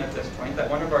regression at this point that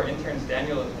one of our interns,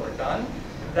 Daniel, has worked on,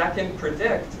 that can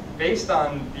predict, based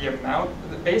on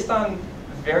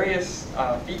various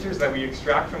features that we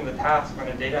extract from the task when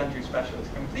a data entry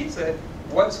specialist completes it,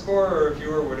 what score a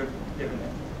reviewer would have given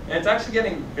it. And it's actually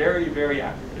getting very, very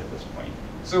accurate at this point.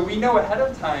 So we know ahead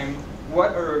of time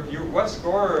what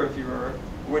score a reviewer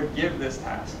would give this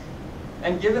task.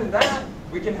 And given that,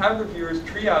 we can have reviewers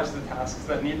triage the tasks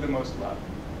that need the most love.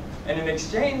 And in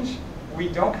exchange, we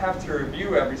don't have to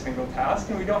review every single task,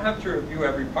 and we don't have to review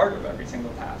every part of every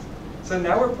single task. So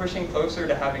now we're pushing closer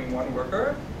to having one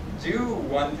worker do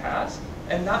one task,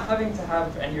 and not having to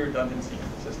have any redundancy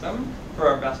in the system for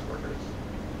our best workers.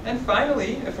 And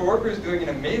finally, if a worker is doing an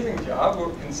amazing job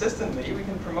consistently, we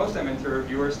can promote them into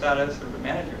reviewer status or the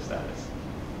manager status.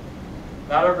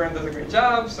 Not everyone does a great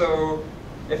job, so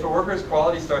if a worker's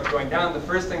quality starts going down, the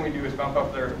first thing we do is bump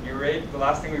up their review rate. The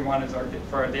last thing we want is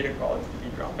for our data quality to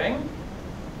be dropping.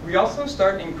 We also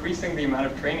start increasing the amount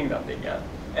of training that they get.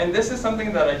 And this is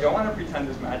something that I don't want to pretend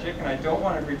is magic, and I don't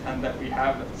want to pretend that we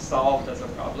have solved as a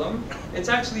problem. It's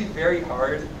actually very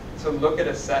hard to look at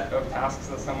a set of tasks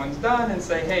that someone's done and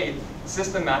say, hey,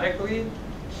 systematically,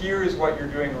 here's what you're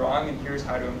doing wrong, and here's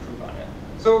how to improve on it.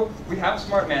 So we have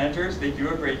smart managers. They do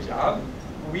a great job.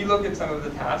 We look at some of the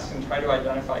tasks and try to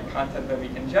identify content that we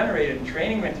can generate and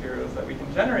training materials that we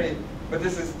can generate, but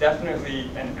this is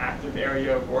definitely an active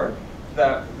area of work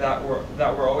that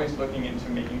we're always looking into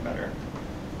making better.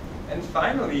 And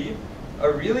finally, a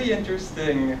really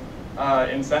interesting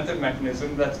incentive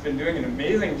mechanism that's been doing an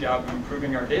amazing job of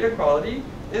improving our data quality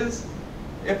is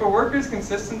if a worker is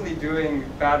consistently doing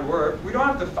bad work, we don't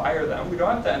have to fire them, we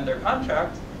don't have to end their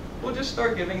contract, we'll just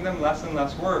start giving them less and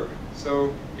less work.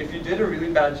 So if you did a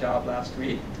really bad job last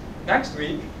week, next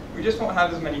week, we just won't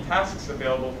have as many tasks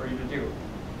available for you to do.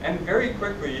 And very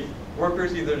quickly,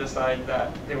 workers either decide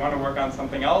that they want to work on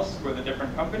something else with a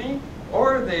different company,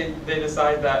 or they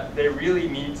decide that they really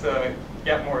need to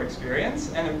get more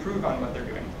experience and improve on what they're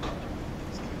doing.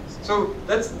 So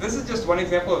this is just one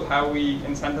example of how we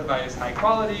incentivize high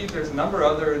quality. There's a number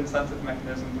of other incentive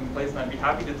mechanisms in place, and I'd be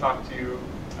happy to talk to you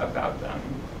about them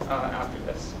after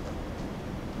this.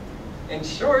 In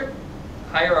short,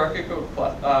 hierarchical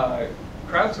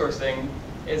crowdsourcing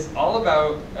is all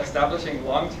about establishing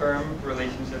long-term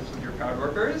relationships with your crowd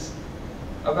workers,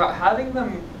 about having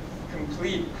them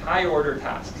complete high-order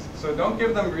tasks. So don't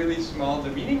give them really small,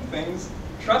 demeaning things.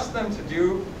 Trust them to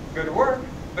do good work,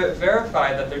 but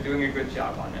verify that they're doing a good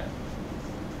job on it.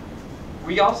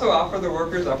 We also offer the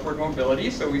workers upward mobility,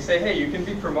 so we say, hey, you can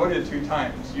be promoted 2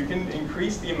 times. You can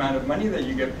increase the amount of money that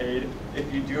you get paid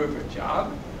if you do a good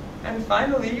job. And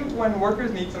finally, when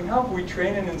workers need some help, we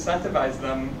train and incentivize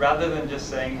them rather than just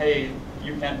saying, hey,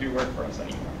 you can't do work for us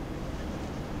anymore.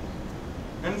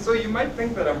 And so you might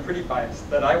think that I'm pretty biased,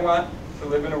 that I want to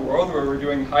live in a world where we're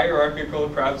doing hierarchical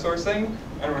crowdsourcing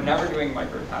and we're never doing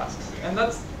microtasks. And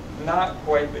that's not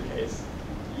quite the case.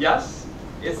 Yes,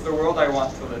 it's the world I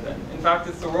want to live in. In fact,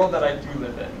 it's the world that I do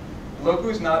live in.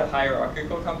 Locu's not a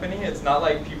hierarchical company. It's not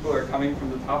like people are coming from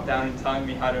the top down and telling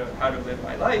me how to live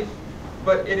my life.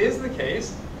 But it is the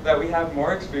case that we have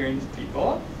more experienced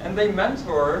people, and they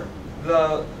mentor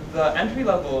the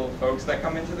entry-level folks that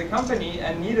come into the company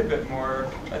and need a bit more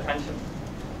attention.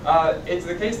 It's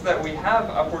the case that we have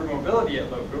upward mobility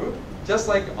at Locu, just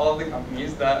like all the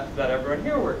companies that everyone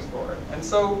here works for. And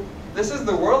so this is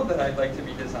the world that I'd like to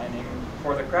be designing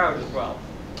for the crowd as well.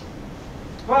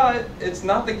 But it's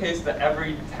not the case that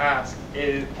every task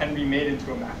can be made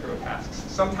into a macro task.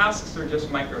 Some tasks are just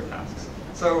micro tasks.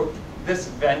 So this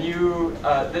venue,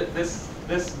 this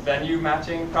venue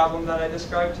matching problem that I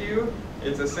described to you,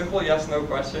 it's a simple yes/no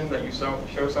question that you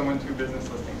show someone 2 business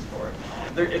listings for.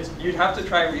 You'd have to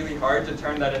try really hard to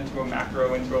turn that into a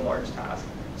macro, into a large task.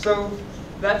 So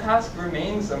that task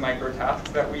remains a micro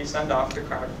task that we send off to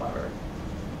Crowdflower.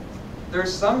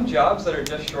 There's some jobs that are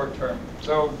just short term.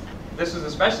 So this was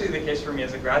especially the case for me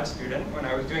as a grad student. When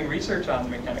I was doing research on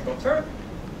Mechanical Turk,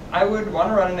 I would want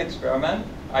to run an experiment.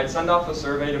 I'd send off a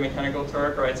survey to Mechanical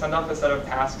Turk, or I'd send off a set of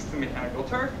tasks to Mechanical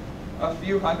Turk. A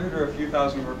few hundred or a few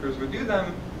thousand workers would do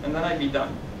them, and then I'd be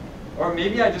done. Or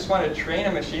maybe I just want to train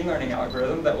a machine learning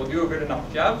algorithm that will do a good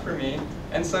enough job for me,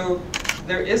 and so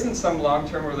there isn't some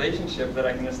long-term relationship that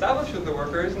I can establish with the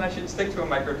workers, and I should stick to a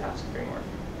microtask framework.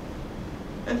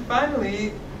 And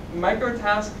finally,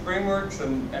 microtask frameworks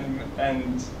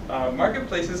and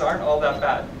marketplaces aren't all that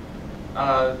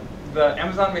bad. The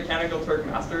Amazon Mechanical Turk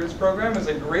Masters program is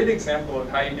a great example of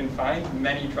how you can find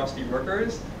many trusty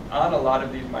workers on a lot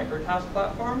of these microtask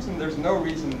platforms, and there's no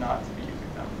reason not to be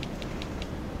using them.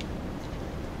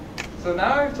 So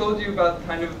now I've told you about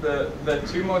kind of the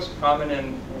 2 most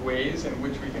prominent ways in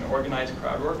which we can organize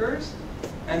crowd workers.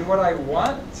 And what I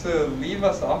want to leave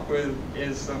us off with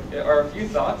are a few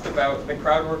thoughts about the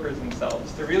crowd workers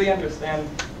themselves, to really understand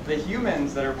the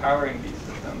humans that are powering these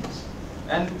systems.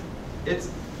 And it's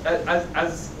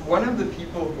as one of the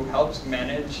people who helps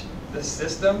manage the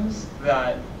systems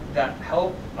that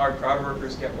help our crowd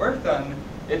workers get work done,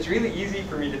 it's really easy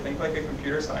for me to think like a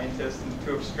computer scientist and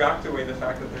to abstract away the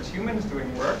fact that there's humans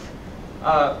doing work.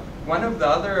 One of the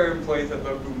other employees at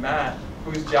Locu, Matt,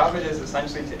 whose job it is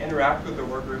essentially to interact with the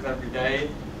workers every day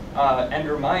and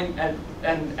remind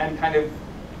and kind of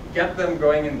get them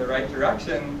going in the right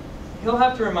direction, he'll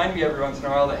have to remind me every once in a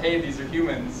while that, hey, these are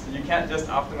humans. You can't just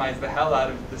optimize the hell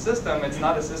out of the system. It's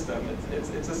not a system.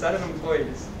 It's a set of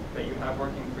employees that you have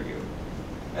working for you.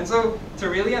 And so to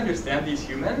really understand these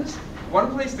humans,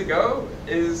 one place to go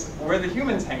is where the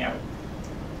humans hang out.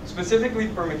 Specifically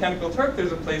for Mechanical Turk,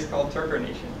 there's a place called Turker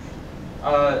Nation.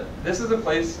 This is a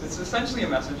place, it's essentially a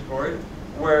message board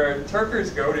where Turkers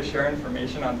go to share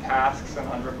information on tasks and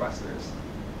on requesters.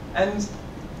 And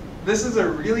this is a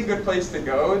really good place to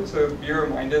go to be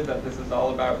reminded that this is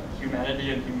all about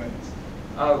humanity and humans.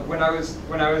 When I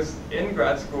was in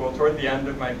grad school, toward the end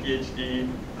of my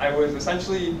PhD, I was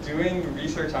essentially doing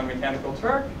research on Mechanical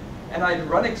Turk, and I'd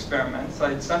run experiments.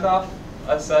 I'd send off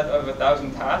a set of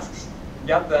 1,000 tasks,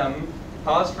 get them,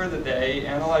 pause for the day,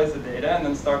 analyze the data, and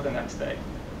then start the next day.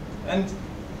 And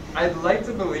I'd like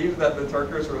to believe that the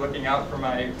Turkers were looking out for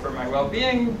my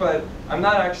well-being, but I'm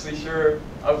not actually sure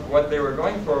of what they were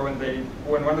going for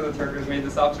when one of the Turkers made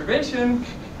this observation.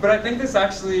 But I think this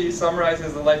actually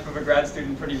summarizes the life of a grad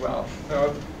student pretty well.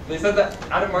 So they said that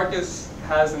Adam Marcus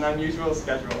has an unusual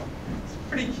schedule. It's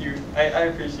pretty cute. I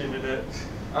appreciated it.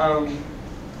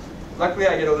 Luckily,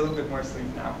 I get a little bit more sleep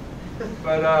now.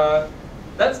 But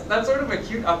that's sort of a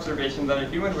cute observation that a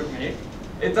human would make.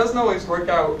 It doesn't always work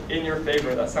out in your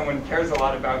favor that someone cares a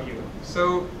lot about you.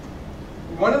 So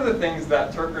one of the things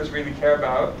that Turkers really care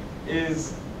about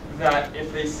is that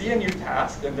if they see a new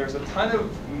task and there's a ton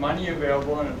of money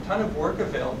available and a ton of work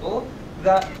available,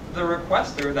 that the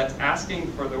requester that's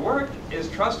asking for the work is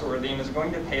trustworthy and is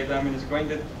going to pay them and is going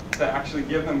to actually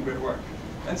give them good work.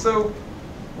 And so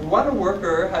one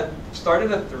worker had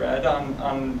started a thread on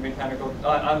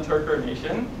Turker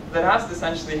Nation that asked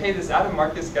essentially, hey, this Adam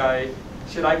Marcus guy,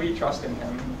 should I be trusting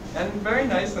him? And very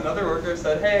nice, another worker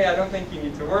said, hey, I don't think you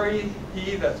need to worry.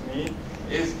 He, that's me,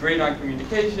 is great on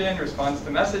communication, responds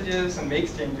to messages, and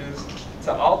makes changes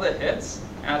to all the hits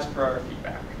as per our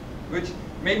feedback, which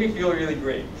made me feel really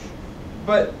great.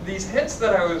 But these hits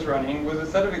that I was running was a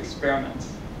set of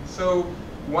experiments. So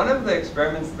one of the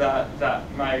experiments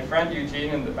that my friend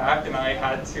Eugene in the back and I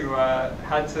had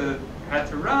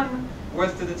to run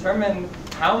was to determine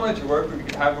how much work we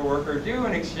could have a worker do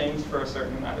in exchange for a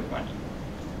certain amount of money.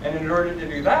 And in order to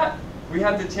do that, we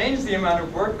had to change the amount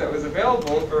of work that was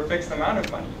available for a fixed amount of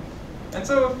money. And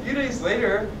so a few days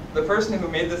later, the person who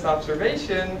made this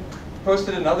observation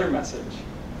posted another message.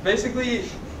 Basically,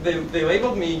 they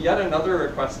labeled me yet another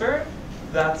requester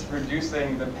that's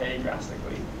reducing the pay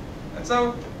drastically. And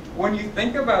so when you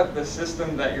think about the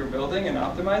system that you're building and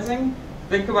optimizing,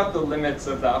 think about the limits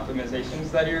of the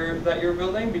optimizations that you're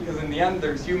building, because in the end,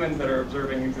 there's humans that are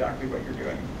observing exactly what you're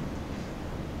doing.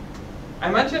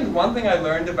 I mentioned one thing I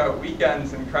learned about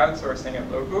weekends and crowdsourcing at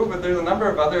Locu, but there's a number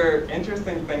of other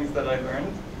interesting things that I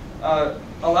learned.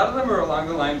 A lot of them are along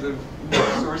the lines of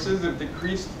sources of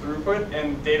decreased throughput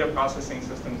in data processing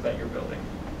systems that you're building.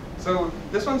 So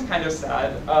this one's kind of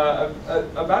sad.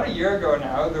 About a year ago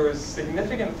now, there was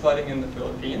significant flooding in the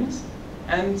Philippines.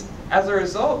 And as a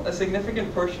result, a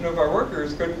significant portion of our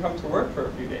workers couldn't come to work for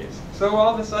a few days. So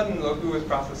all of a sudden, Locu was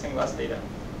processing less data.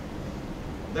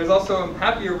 There's also a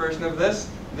happier version of this.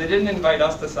 They didn't invite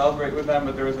us to celebrate with them,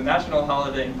 but there was a national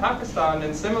holiday in Pakistan.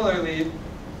 And similarly,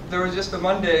 there was just a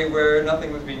Monday where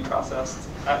nothing was being processed,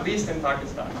 at least in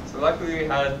Pakistan. So luckily, we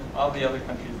had all the other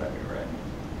countries that we were in.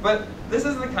 But this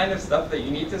is the kind of stuff that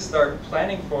you need to start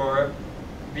planning for,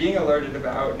 being alerted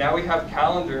about. Now we have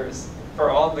calendars for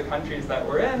all of the countries that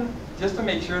we're in, just to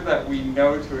make sure that we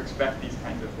know to expect these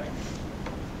kinds of things.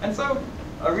 And so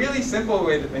a really simple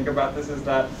way to think about this is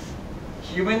that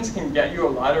humans can get you a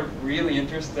lot of really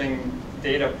interesting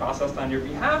data processed on your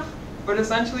behalf, but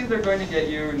essentially they're going to get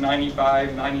you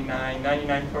 95, 99,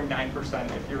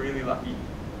 99.9% if you're really lucky,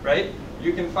 right?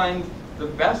 You can find the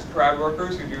best crowd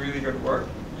workers who do really good work.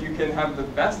 You can have the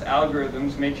best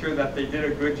algorithms, make sure that they did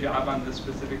a good job on the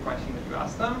specific question that you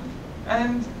asked them,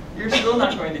 and you're still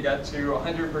not going to get to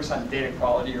 100% data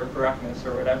quality or correctness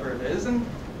or whatever it is. And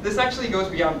this actually goes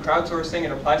beyond crowdsourcing.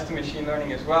 It applies to machine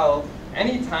learning as well.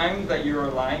 Any time that you're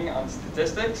relying on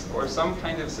statistics or some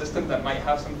kind of system that might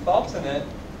have some faults in it,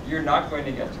 you're not going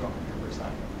to get to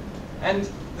 100%. And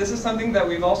this is something that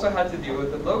we've also had to deal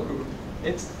with at Locu.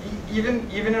 It's even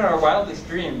in our wildest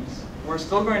dreams, we're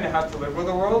still going to have to live with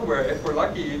a world where, if we're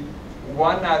lucky,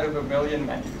 1 out of 1 million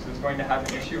menus is going to have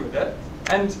an issue with it.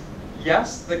 And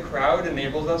yes, the crowd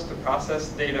enables us to process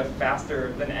data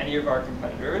faster than any of our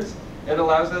competitors. It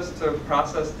allows us to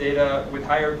process data with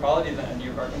higher quality than any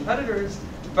of our competitors,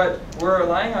 but we're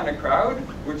relying on a crowd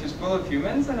which is full of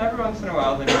humans, and every once in a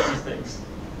while they make mistakes.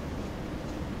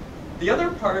 The other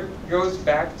part goes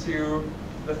back to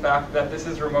the fact that this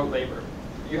is remote labor.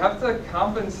 You have to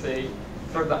compensate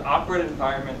for the awkward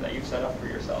environment that you've set up for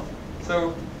yourself.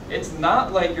 So it's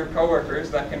not like your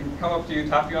coworkers that can come up to you,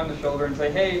 tap you on the shoulder, and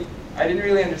say, hey, I didn't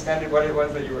really understand what it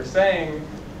was that you were saying.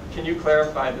 Can you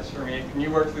clarify this for me? Can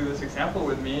you work through this example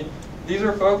with me? These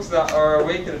are folks that are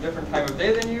awake at a different time of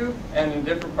day than you and in a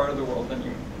different part of the world than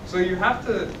you. So you have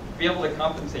to be able to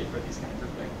compensate for these kinds of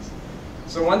things.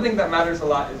 So one thing that matters a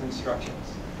lot is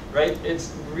instructions, right?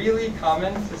 It's really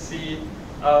common to see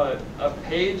a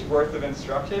page worth of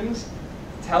instructions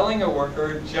telling a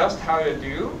worker just how to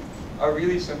do a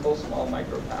really simple small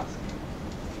micro task.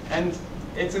 And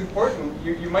it's important,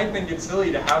 you might think it's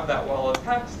silly to have that wall of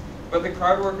text, but the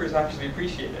crowd workers actually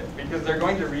appreciate it because they're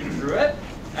going to read through it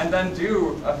and then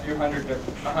do a few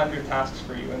hundred tasks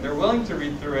for you. And they're willing to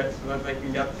read through it so that they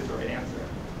can get to the right answer.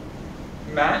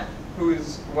 Matt, who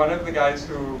is one of the guys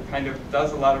who kind of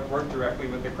does a lot of work directly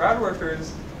with the crowd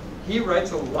workers, he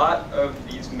writes a lot of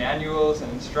these manuals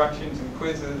and instructions and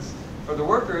quizzes for the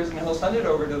workers, and he'll send it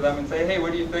over to them and say, hey,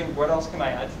 what do you think? What else can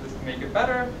I add to this to make it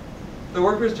better? The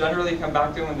workers generally come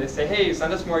back to him and they say, hey,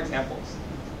 send us more examples.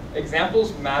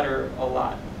 Examples matter a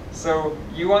lot. So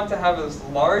you want to have as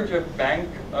large a bank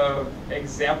of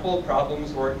example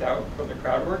problems worked out for the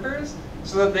crowd workers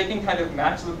so that they can kind of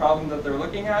match the problem that they're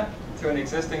looking at to an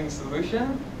existing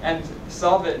solution and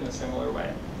solve it in a similar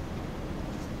way.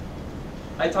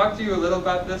 I talked to you a little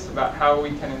about this, about how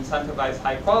we can incentivize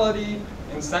high quality.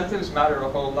 Incentives matter a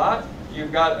whole lot.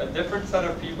 You've got a different set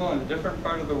of people in a different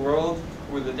part of the world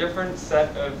with a different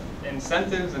set of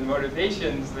incentives and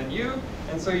motivations than you,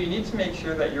 and so you need to make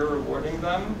sure that you're rewarding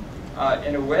them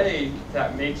in a way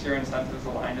that makes your incentives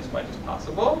align as much as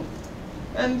possible.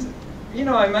 And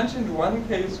I mentioned one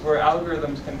case where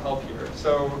algorithms can help here.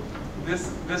 So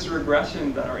this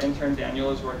regression that our intern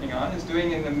Daniel is working on is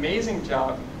doing an amazing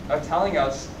job of telling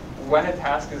us when a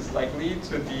task is likely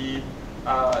to be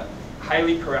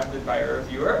highly corrected by a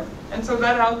reviewer. And so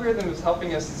that algorithm is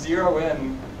helping us zero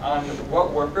in on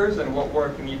what workers and what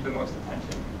work need the most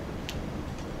attention.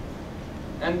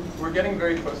 And we're getting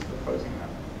very close to the closing now.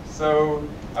 So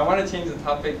I want to change the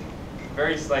topic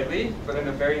very slightly, but in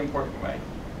a very important way.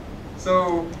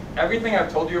 So everything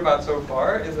I've told you about so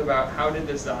far is about how to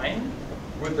design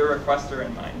with the requester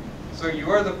in mind. So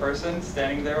you are the person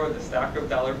standing there with a stack of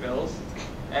dollar bills,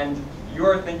 and you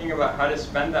are thinking about how to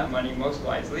spend that money most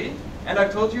wisely. And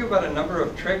I've told you about a number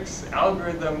of tricks,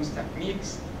 algorithms,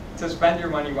 techniques to spend your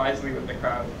money wisely with the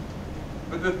crowd.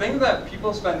 But the thing that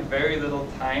people spend very little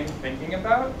time thinking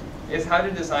about is how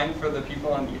to design for the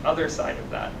people on the other side of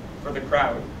that, for the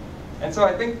crowd. And so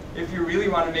I think if you really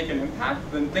want to make an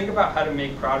impact, then think about how to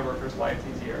make crowd workers' lives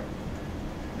easier.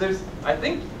 There's, I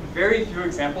think, very few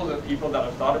examples of people that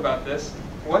have thought about this.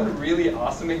 One really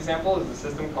awesome example is a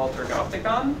system called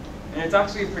Tergopticon, and it's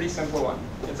actually a pretty simple one.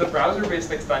 It's a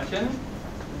browser-based extension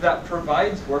that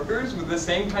provides workers with the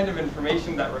same kind of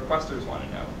information that requesters want to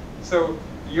know. So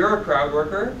you're a crowd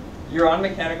worker, you're on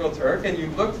Mechanical Turk, and you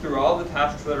look through all the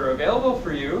tasks that are available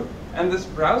for you, and this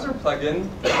browser plugin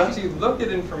lets you look at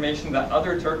information that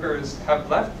other Turkers have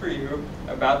left for you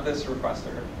about this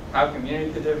requester. How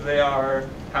communicative they are,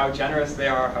 how generous they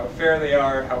are, how fair they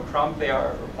are, how prompt they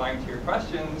are at replying to your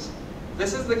questions.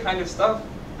 This is the kind of stuff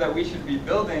that we should be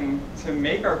building to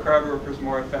make our crowd workers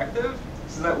more effective,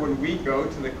 so that when we go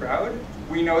to the crowd,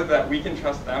 we know that we can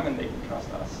trust them and they can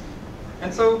trust us.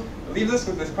 And so it leaves us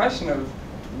with this question of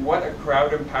what a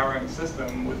crowd empowering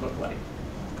system would look like.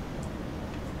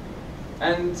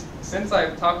 And since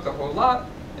I've talked a whole lot,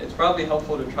 it's probably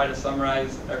helpful to try to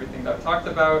summarize everything that I've talked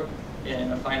about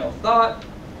in a final thought.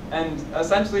 And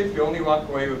essentially, if you only walk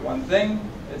away with one thing,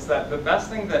 it's that the best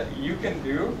thing that you can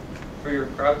do for your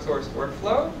crowdsourced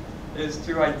workflow is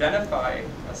to identify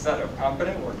a set of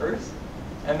competent workers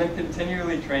and then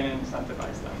continually train and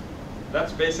incentivize them.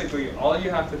 That's basically all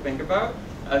you have to think about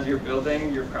as you're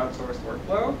building your crowdsourced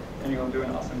workflow, and you'll do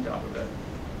an awesome job of it.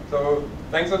 So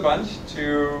thanks a bunch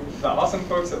to the awesome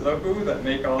folks at Locu that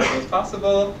make all of this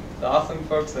possible, the awesome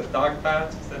folks at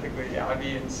Dogpatch, specifically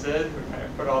Abby and Sid, who kind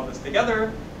of put all this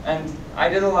together. And I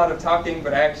did a lot of talking,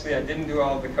 but I didn't do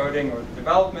all of the coding or the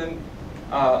development.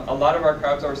 A lot of our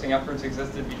crowdsourcing efforts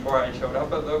existed before I showed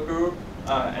up at Locu.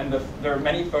 And there are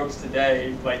many folks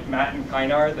today, like Matt and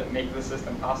Kainar, that make the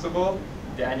system possible.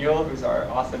 Daniel, who's our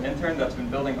awesome intern, that's been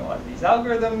building a lot of these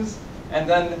algorithms. And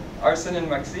then Arsen and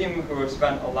Maxime, who have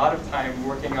spent a lot of time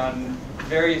working on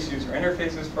various user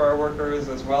interfaces for our workers,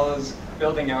 as well as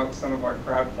building out some of our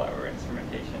Crowdflower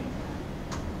instrumentation.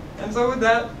 And so with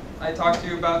that, I talked to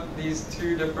you about these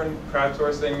two different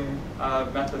crowdsourcing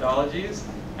methodologies,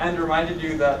 and reminded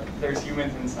you that there's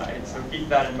humans inside. So keep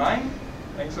that in mind.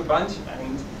 Thanks a bunch,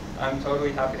 and I'm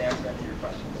totally happy to answer any of your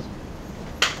questions.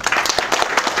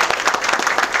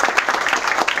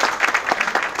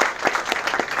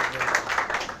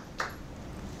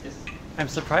 Yes? I'm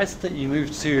surprised that you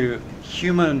moved to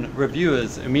human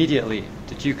reviewers immediately.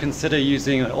 Did you consider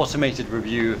using an automated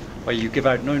review where you give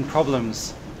out known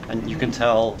problems and you can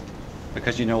tell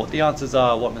because you know what the answers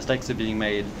are, what mistakes are being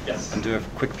made, Yes. and do a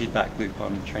quick feedback loop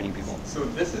on training people. So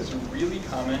this is really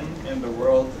common in the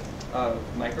world of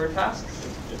microtasks.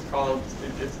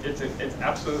 It's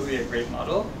absolutely a great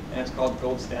model, and it's called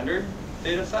gold standard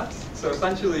data sets. So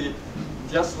essentially,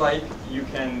 just like you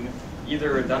can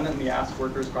either redundantly ask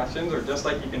workers questions, or just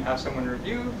like you can have someone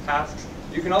review tasks,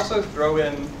 you can also throw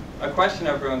in a question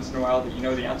every once in a while that you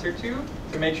know the answer to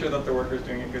make sure that the worker is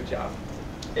doing a good job.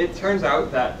 It turns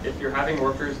out that if you're having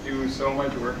workers do so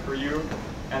much work for you,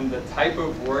 and the type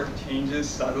of work changes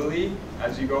subtly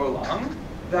as you go along,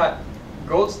 that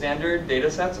gold standard data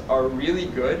sets are really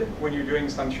good when you're doing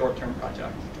some short-term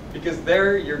project. Because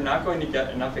there, you're not going to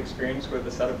get enough experience with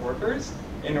a set of workers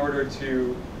in order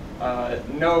to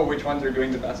know which ones are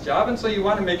doing the best job, and so you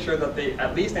want to make sure that they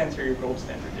at least answer your gold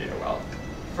standard data well.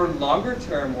 For longer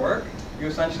term work, you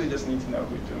essentially just need to know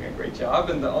who's doing a great job,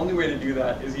 and the only way to do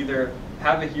that is either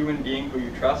have a human being who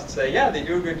you trust say, yeah, they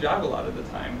do a good job a lot of the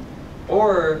time,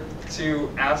 or to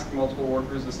ask multiple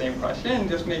workers the same question and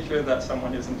just make sure that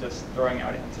someone isn't just throwing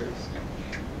out answers.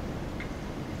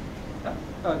 Yeah.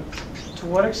 To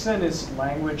what extent is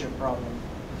language a problem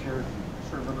if you're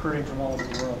sort of recruiting from all over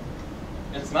the world?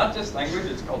 It's not just language,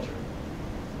 it's culture.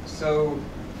 So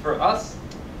for us,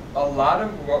 a lot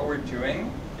of what we're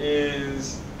doing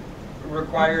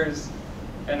requires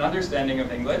an understanding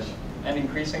of English, and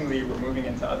increasingly we're moving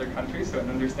into other countries, so an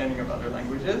understanding of other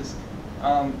languages.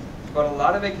 But a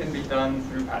lot of it can be done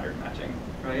through pattern matching,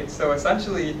 right? So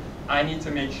essentially, I need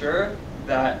to make sure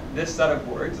that this set of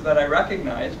words that I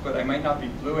recognize, but I might not be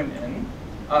fluent in,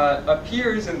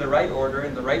 appears in the right order,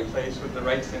 in the right place, with the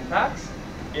right syntax,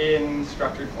 in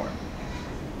structured form.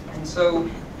 And so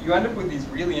you end up with these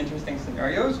really interesting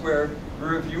scenarios where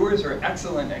reviewers are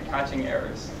excellent at catching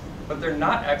errors, but they're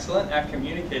not excellent at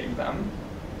communicating them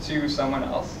to someone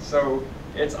else. So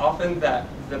it's often that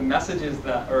the messages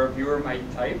that a reviewer might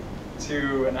type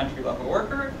to an entry-level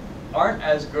worker aren't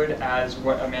as good as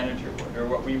what a manager would or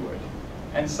what we would.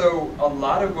 And so a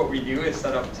lot of what we do is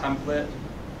set up template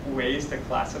ways to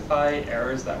classify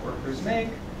errors that workers make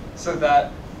so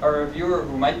that a reviewer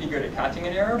who might be good at catching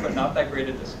an error but not that great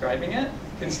at describing it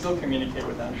can still communicate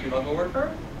with the entry-level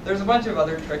worker. There's a bunch of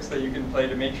other tricks that you can play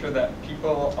to make sure that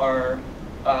people are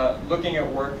looking at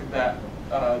work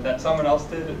that someone else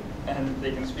did and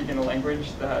they can speak in a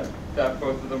language that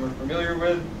both of them are familiar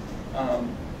with.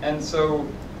 And so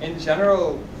in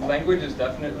general, language is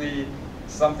definitely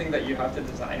something that you have to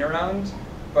design around,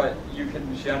 but you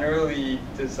can generally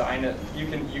design it. You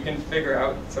can figure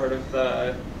out sort of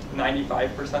the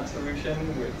 95%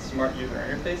 solution with smart user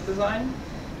interface design.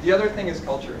 The other thing is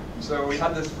culture. So we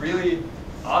had this really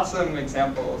awesome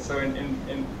example. So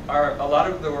a lot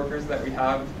of the workers that we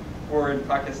have who are in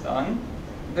Pakistan,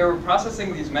 they were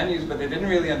processing these menus, but they didn't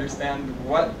really understand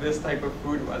what this type of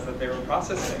food was that they were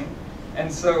processing.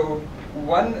 And so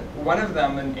one of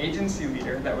them, an agency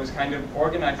leader that was kind of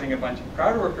organizing a bunch of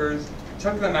crowd workers,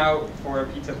 took them out for a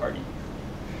pizza party.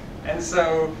 And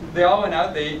so they all went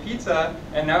out, they ate pizza,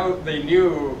 and now they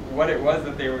knew what it was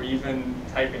that they were even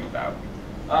typing about.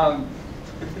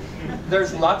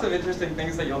 There's lots of interesting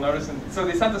things that you'll notice. So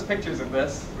they sent us pictures of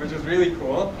this, which is really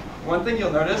cool. One thing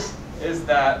you'll notice is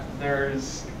that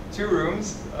there's 2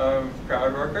 rooms of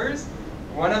crowd workers.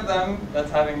 One of them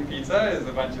that's having pizza is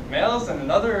a bunch of males, and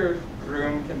another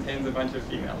room contains a bunch of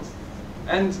females.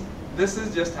 And this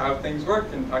is just how things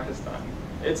work in Pakistan.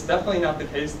 It's definitely not the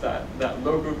case that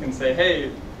Locu can say,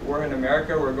 hey, we're in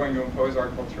America, we're going to impose our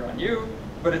culture on you.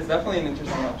 But it's definitely an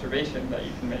interesting observation that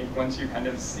you can make once you kind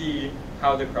of see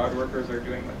how the crowd workers are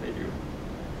doing what they do.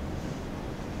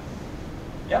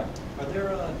 Yeah? Are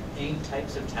there any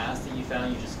types of tasks that you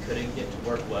found you just couldn't get to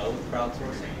work well with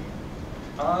crowdsourcing?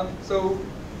 So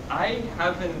I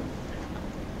haven't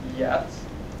yet.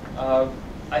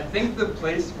 I think the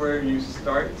place where you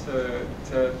start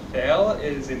to fail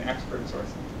is in expert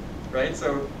sourcing, right?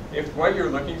 So if what you're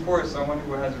looking for is someone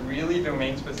who has really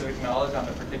domain-specific knowledge on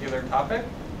a particular topic,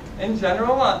 in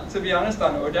general, to be honest,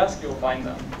 on Odesk you'll find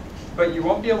them. But you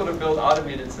won't be able to build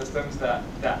automated systems that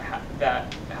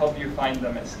help you find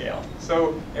them at scale.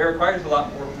 So it requires a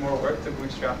lot more work to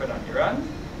bootstrap it on your end.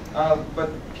 But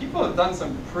people have done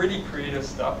some pretty creative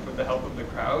stuff with the help of the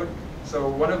crowd. So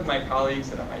one of my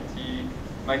colleagues at MIT,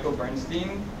 Michael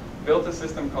Bernstein, built a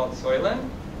system called Soylent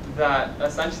that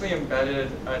essentially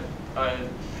embedded an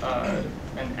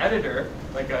editor,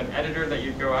 like an editor that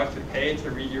you'd go out to pay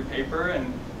to read your paper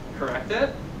and correct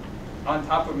it, on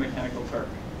top of Mechanical Turk.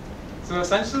 So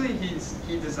essentially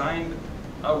he designed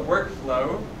a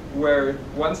workflow where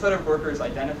one set of workers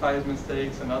identifies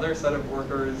mistakes, another set of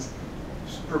workers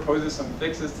proposes some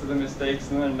fixes to the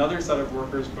mistakes, and then another set of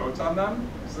workers votes on them,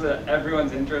 so that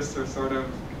everyone's interests are sort of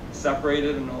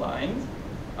separated and aligned.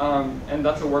 And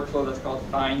that's a workflow that's called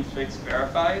find, fix,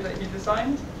 verify that he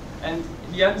designed. And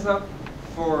he ends up,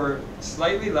 for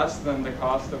slightly less than the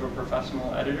cost of a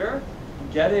professional editor,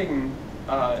 getting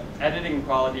editing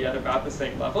quality at about the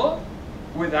same level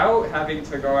without having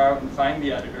to go out and find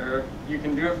the editor. You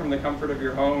can do it from the comfort of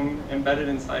your home, embedded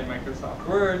inside Microsoft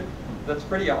Word. That's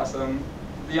pretty awesome.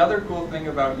 The other cool thing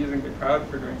about using the crowd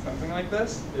for doing something like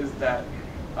this is that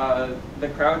the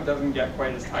crowd doesn't get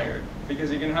quite as tired,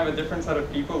 because you can have a different set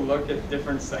of people look at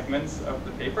different segments of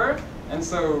the paper. And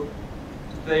so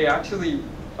they actually,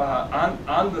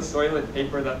 on the Soylent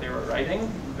paper that they were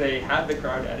writing, they had the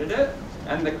crowd edit it,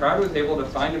 and the crowd was able to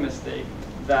find a mistake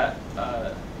that,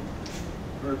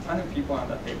 there were a ton of people on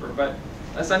that paper, but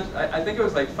essentially, I think it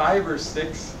was like 5 or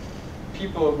 6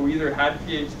 people who either had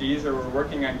PhDs or were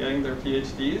working on getting their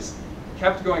PhDs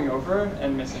kept going over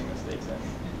and missing mistakes in.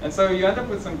 And so you end up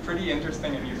with some pretty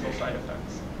interesting and useful side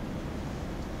effects.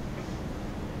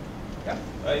 Yeah.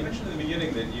 You mentioned in the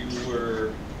beginning that you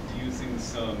were using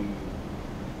some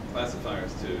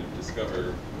classifiers to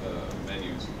discover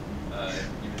menus, and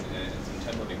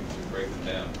some templating to break them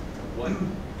down.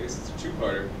 One, I guess it's a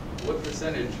two-parter. What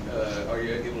percentage are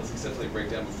you able to successfully break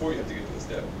down before you have to get to the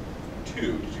step?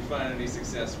 2, did you find any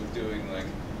success with doing like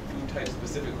food type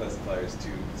specific classifiers to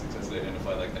successfully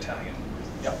identify like Italian?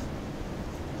 Yep.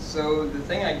 So the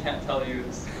thing I can't tell you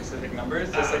is specific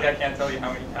numbers, just like I can't tell you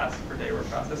how many tasks per day we're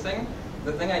processing.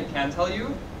 The thing I can tell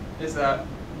you is that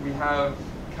we have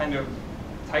kind of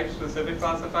type-specific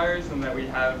classifiers and that we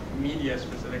have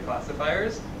media-specific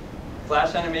classifiers.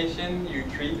 Flash animation, you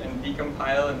treat and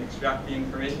decompile and extract the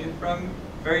information from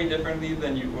very differently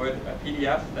than you would a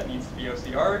PDF that needs to be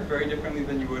OCR'd, very differently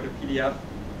than you would a PDF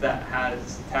that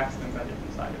has text embedded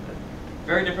inside of it,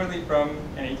 very differently from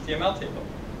an HTML table.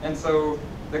 And so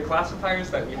the classifiers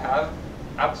that we have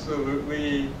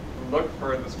absolutely look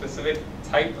for the specific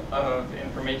type of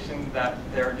information that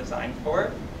they're designed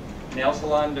for. Nail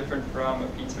salon different from a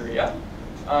pizzeria.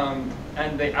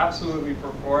 And they absolutely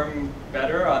perform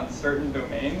better on certain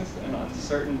domains and on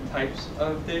certain types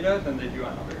of data than they do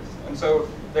on others. And so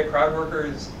the crowd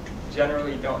workers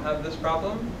generally don't have this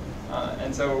problem.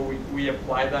 And so we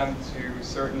apply them to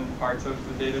certain parts of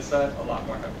the data set a lot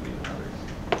more heavily than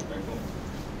others. Very cool.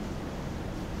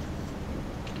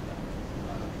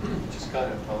 Just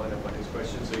kind of following up on his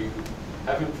question, so you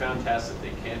haven't found tasks that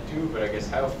they can't do, but I guess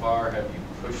how far have you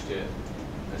pushed it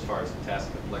as far as the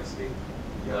task complexity?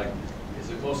 Yeah. Like, is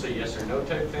it mostly yes or no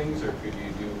type things, or could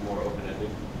you do more open-ended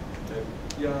type?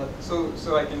 Yeah,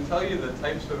 so I can tell you the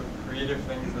types of creative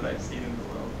things that I've seen in the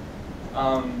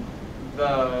world.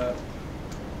 The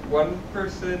one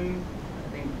person, I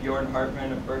think Bjorn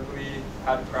Hartman of Berkeley,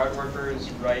 had crowd workers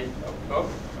write a book,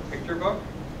 a picture book.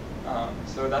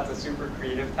 So that's a super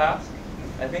creative task.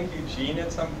 I think Eugene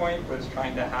at some point was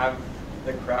trying to have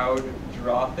the crowd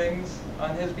draw things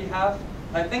on his behalf.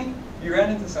 I think you ran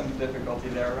into some difficulty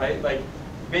there, right? Like,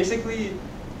 basically,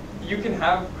 you can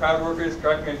have crowd workers,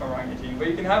 correct me if I'm wrong, Eugene, but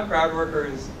you can have crowd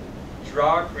workers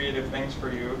draw creative things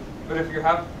for you, but if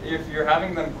you're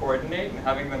having them coordinate and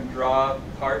having them draw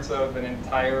parts of an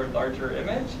entire larger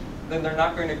image, then they're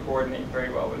not going to coordinate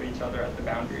very well with each other at the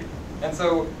boundary. And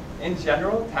so, in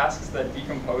general, tasks that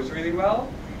decompose really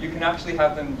well, you can actually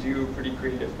have them do pretty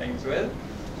creative things with.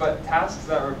 But tasks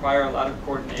that require a lot of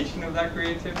coordination of that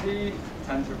creativity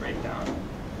tend to break down.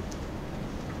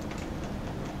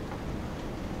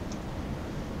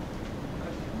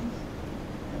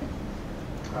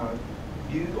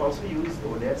 Do you also use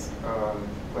Odesk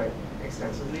quite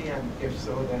extensively? And if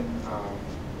so, then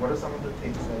what are some of the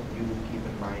things that you keep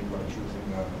in mind while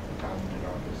choosing a talented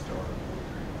artist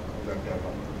or web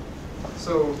developer?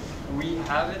 So we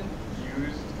haven't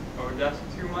used Odesk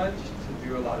too much to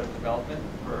do a lot of development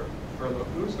for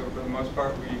Locu. So for the most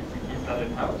part, we keep that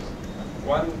in-house.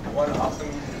 One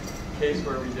awesome case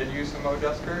where we did use some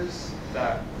Odeskers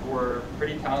that were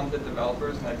pretty talented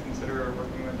developers, and I'd consider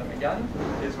working with them again,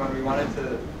 is when we wanted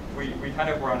to, we kind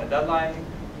of were on a deadline.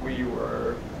 We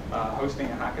were hosting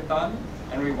a hackathon,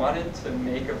 and we wanted to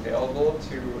make available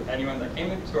to anyone that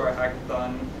came into our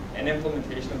hackathon an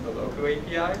implementation of the Locu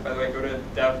API. By the way, go to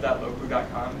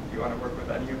dev.locu.com if you want to work with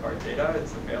any of our data.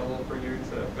 It's available for you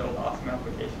to build awesome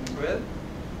applications with.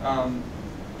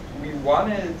 We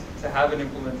wanted to have an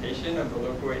implementation of the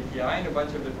Locu API in a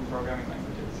bunch of different programming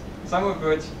languages, some of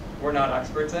which we're not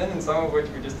experts in, and some of which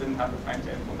we just didn't have the time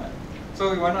to implement.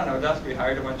 So we went on Odesk, we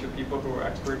hired a bunch of people who were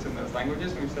experts in those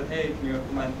languages, and we said, hey, can you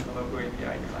implement the Locu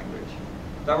API in your language?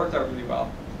 That worked out really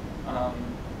well.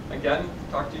 again,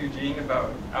 talk to Eugene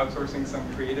about outsourcing some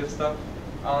creative stuff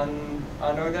on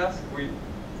Odesk. We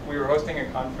were hosting a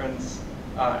conference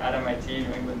at MIT,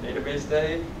 New England Database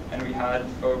Day, and we had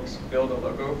folks build a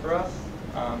logo for us,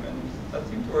 and that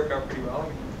seemed to work out pretty well. I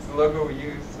mean, it's the logo we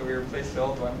used, so we replaced the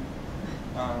old one.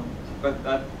 But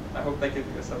that, I hope that gives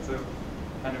you a sense of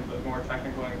kind of the more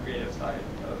technical and creative side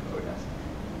of Odesk.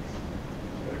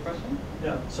 Other question?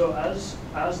 Yeah, so as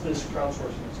this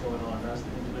crowdsourcing is going on, as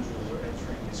the individuals are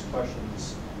answering these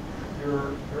questions,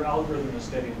 your algorithm is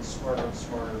getting smarter and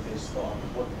smarter based on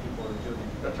what people are doing.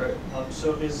 That's right.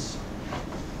 So do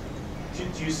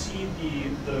you see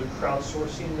the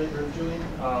crowdsourcing that you're doing,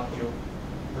 on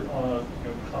a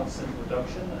constant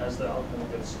reduction as the algorithm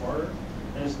gets smarter?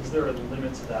 And is there a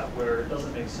limit to that where it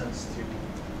doesn't make sense to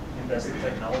invest in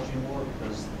technology more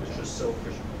because it's just so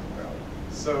efficient with the crowd?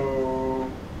 So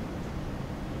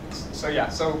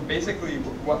basically,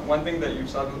 one thing that you've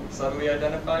subtly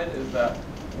identified is that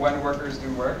when workers do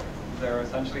work, they're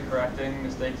essentially correcting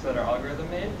mistakes that our algorithm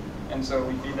made, and so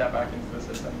we feed that back into the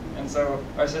system. And so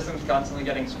our system's constantly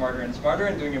getting smarter and smarter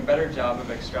and doing a better job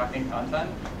of extracting content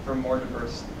from more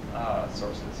diverse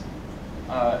sources.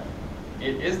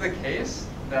 It is the case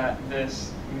that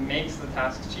this makes the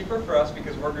tasks cheaper for us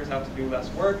because workers have to do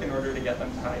less work in order to get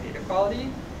them to high data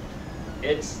quality.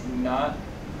 It's not.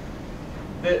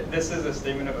 This is a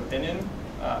statement of opinion.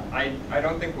 I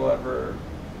don't think we'll ever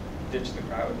ditch the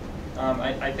crowd.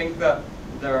 I think that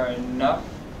there are enough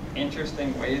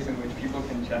interesting ways in which people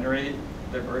can generate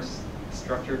diverse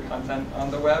structured content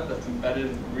on the web that's embedded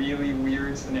in really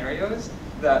weird scenarios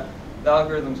that the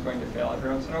algorithm's going to fail every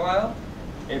once in a while.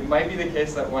 It might be the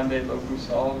case that one day Locu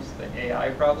solves the AI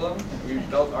problem, and we've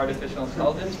built artificial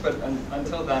intelligence, but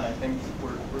until then, I think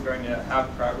we're going to have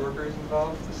crowd workers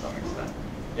involved to some extent.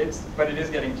 But it is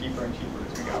getting cheaper and cheaper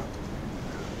as we go.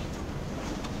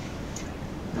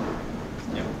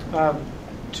 Yeah.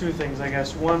 Two things, I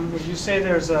guess. One, would you say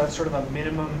there's a sort of a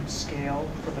minimum scale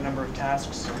for the number of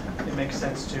tasks it makes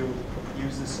sense to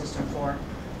use this system for?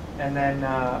 And then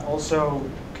also,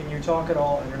 can you talk at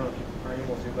all, I don't know if you are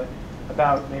able to, but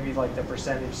about maybe like the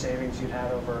percentage savings you'd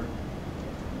had over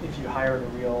if you hired a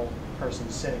real person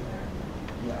sitting there?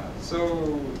 Yeah,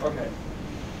 so, okay.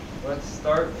 Let's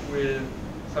start with,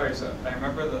 sorry, so I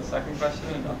remember the second question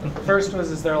and not the The first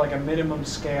was, is there like a minimum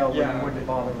scale where Yeah, you wouldn't okay.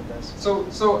 bother with this? So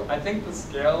I think the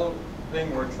scale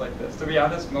thing works like this. To be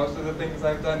honest, most of the things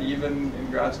I've done, even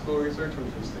in grad school research,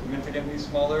 which is significantly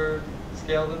smaller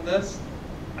scale than this,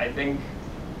 I think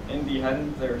in the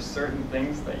end, there are certain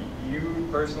things that you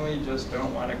personally just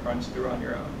don't want to crunch through on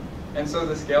your own. And so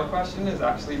the scale question is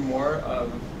actually more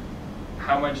of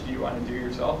how much do you want to do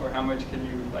yourself, or how much can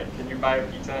you buy a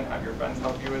pizza and have your friends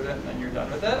help you with it and then you're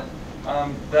done with it?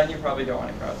 Then you probably don't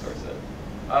want to crowdsource it.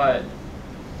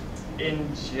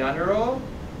 In general,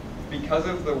 because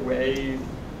of the way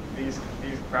these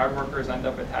crowd workers end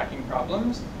up attacking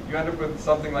problems, you end up with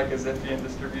something like a Zipf-ian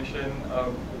distribution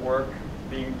of work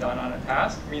being done on a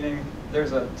task, meaning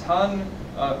there's a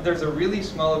really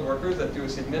small of workers that do a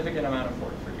significant amount of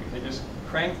work for you. They just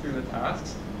crank through the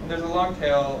tasks, and there's a long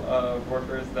tail of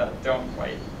workers that don't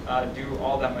quite do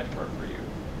all that much work for you.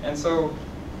 And so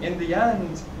in the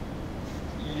end,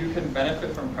 you can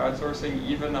benefit from crowdsourcing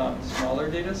even on smaller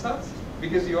data sets,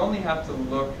 because you only have to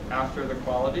look after the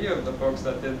quality of the folks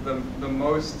that did the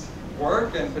most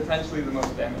work and potentially the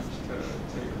most damage to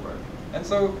your work. And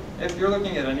so if you're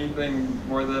looking at anything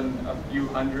more than a few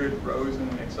hundred rows in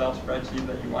an Excel spreadsheet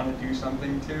that you want to do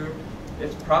something to,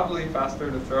 it's probably faster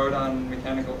to throw it on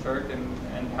Mechanical Turk and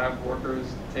have workers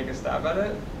take a stab at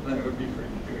it than it would be for you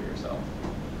to do it yourself.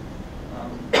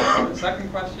 The second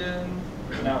question,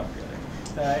 now I'm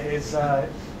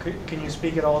forgetting. Can you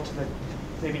speak at all to the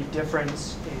maybe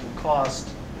difference in cost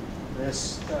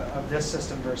of this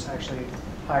system versus actually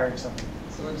hiring someone?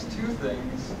 So it's two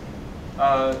things.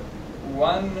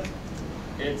 One,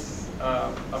 it's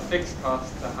a fixed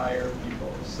cost to hire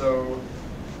people. So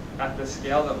at the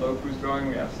scale that Locu's going,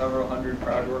 we have several hundred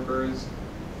crowd workers.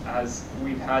 As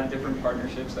we've had different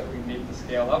partnerships that we've needed to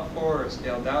scale up for or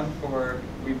scale down for,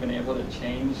 we've been able to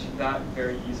change that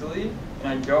very easily. And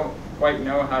I don't quite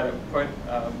know how to put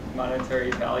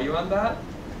monetary value on that.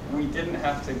 We didn't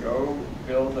have to go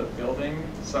build a building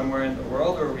somewhere in the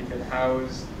world where we could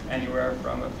house anywhere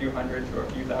from a few hundred to a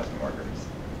few thousand workers,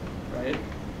 right?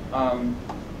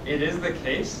 It is the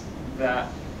case that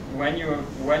when you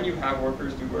have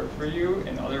workers do work for you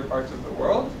in other parts of the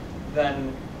world,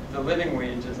 then the living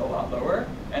wage is a lot lower.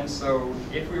 And so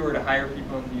if we were to hire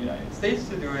people in the United States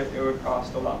to do it, it would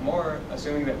cost a lot more,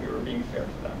 assuming that we were being fair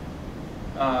to them.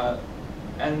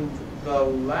 And the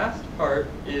last part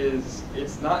is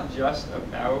it's not just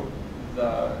about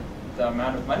the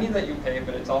amount of money that you pay,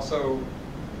 but it's also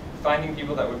finding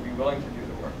people that would be willing to do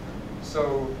the work.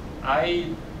 So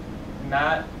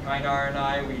Matt, Minar, and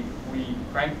I, we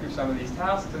crank through some of these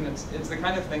tasks, and it's the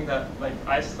kind of thing that like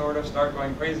I sort of start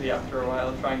going crazy after a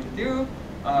while trying to do.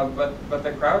 But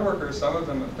the crowd workers, some of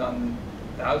them have done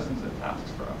thousands of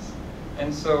tasks for us,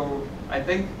 and so I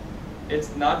think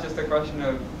it's not just a question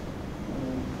of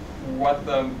what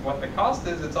the cost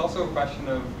is. It's also a question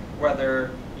of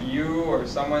whether you or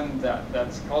someone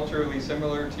that's culturally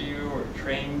similar to you or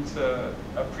trained to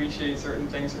appreciate certain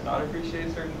things or not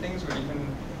appreciate certain things would even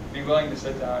be willing to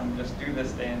sit down and just do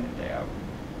this day in and day out.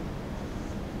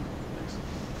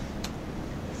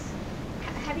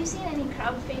 Have you seen any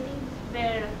crowd fading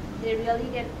where they really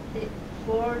get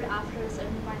bored after a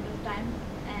certain point of time,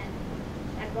 and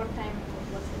at what time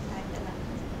was the time that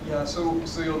happens? Yeah,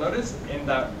 so you'll notice in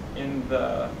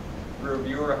the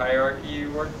reviewer hierarchy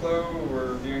workflow,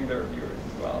 we're reviewing the reviewers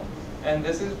as well. And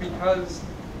this is because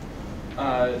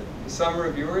some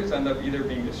reviewers end up either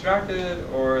being distracted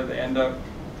or they end up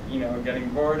getting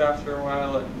bored after a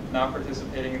while and not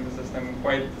participating in the system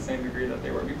quite at the same degree that they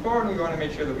were before, and we want to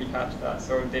make sure that we catch that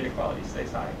so data quality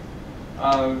stays high.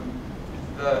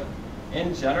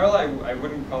 In general, I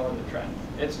wouldn't call it a trend.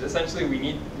 It's essentially we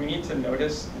need to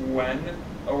notice when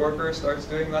a worker starts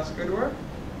doing less good work,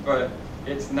 but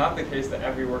it's not the case that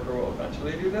every worker will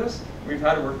eventually do this. We've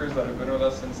had workers that have been with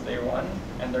us since day one,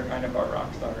 and they're kind of our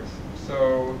rock stars.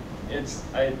 So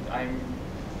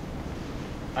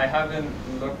I haven't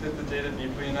looked at the data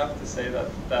deeply enough to say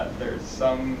that there's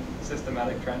some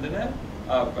systematic trend in it,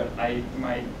 but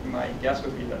my guess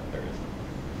would be that there isn't.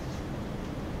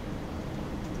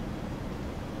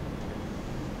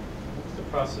 What's the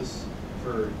process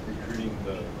for recruiting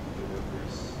the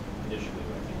workers initially?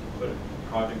 Like, you put a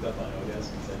project up on Odesk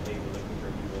and said, hey, we're looking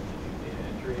for people to do data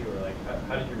entry, or like,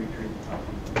 how did you recruit the top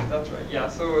people? That's right, yeah,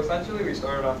 so essentially we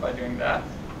started off by doing that.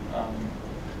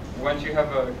 Once you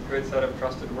have a good set of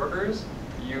trusted workers,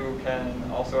 you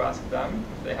can also ask them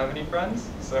if they have any friends.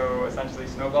 So essentially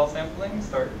snowball sampling,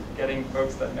 start getting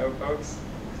folks that know folks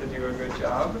to do a good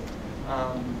job.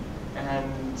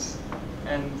 And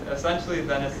essentially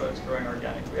then it starts growing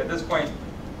organically. At this point,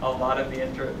 a lot of the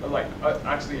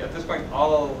actually at this point,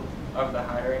 all of the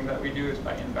hiring that we do is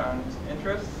by inbound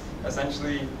interest.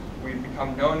 Essentially, we've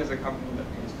become known as a company that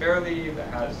pays fairly, that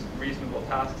has reasonable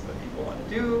tasks that people want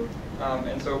to do.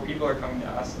 And so people are coming to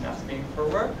us and asking for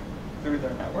work through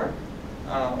their network.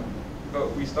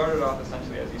 But we started off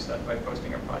essentially, as you said, by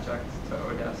posting a project to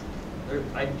Odesk.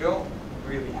 I don't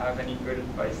really have any good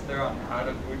advice there on how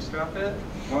to bootstrap it.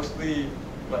 Mostly,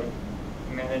 like,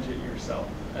 manage it yourself.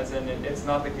 As in, it's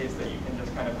not the case that you can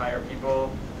just kind of hire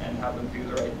people and have them do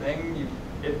the right thing.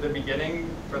 At the beginning,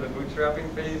 for the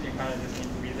bootstrapping phase, you kind of just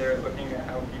need to be there looking at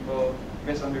how people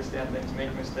misunderstand things,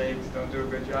 make mistakes, don't do a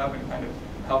good job, and kind of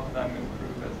help them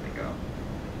improve as they go.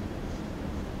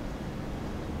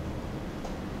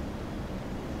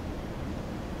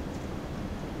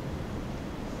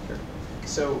 Sure.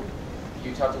 So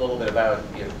you talked a little bit about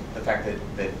the fact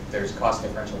that there's cost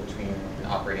differential between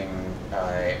operating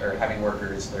or having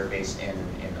workers that are based in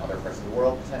other parts of the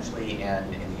world potentially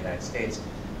and in the United States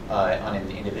on an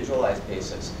individualized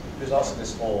basis. There's also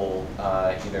this whole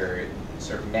either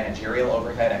sort of managerial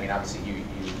overhead. I mean, obviously you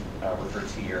refer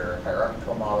to your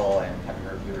hierarchical model and having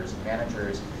reviewers and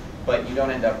managers, but you don't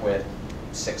end up with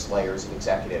 6 layers of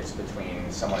executives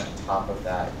between someone at the top of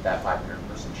that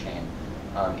 500-person chain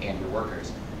and your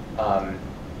workers.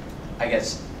 I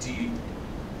guess, do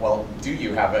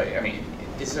you have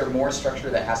is there more structure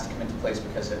that has to come into place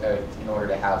because in order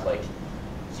to have like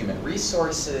human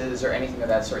resources or anything of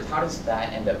that sort? How does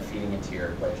that end up feeding into your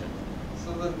equation?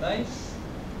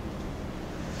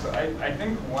 So I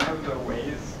think one of the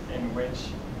ways in which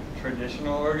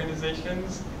traditional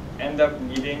organizations end up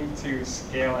needing to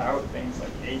scale out things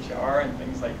like HR and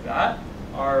things like that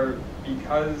are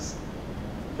because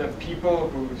the people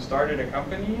who started a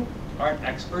company aren't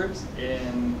experts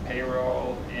in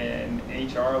payroll, in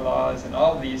HR laws, and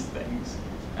all of these things.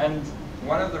 And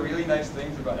one of the really nice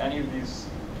things about any of these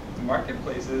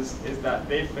marketplaces is that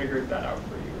they figured that out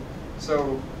for you.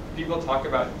 So people talk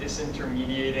about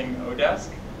disintermediating Odesk,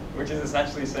 which is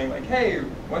essentially saying like, hey,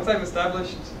 once I've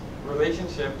established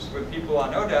relationships with people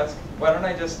on Odesk, why don't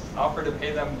I just offer to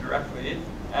pay them directly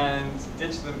and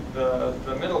ditch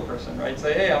the middle person, right?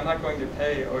 Say, hey, I'm not going to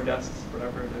pay Odesk's,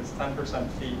 whatever it is, 10%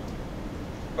 fee.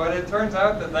 But it turns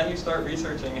out that then you start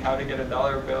researching how to get a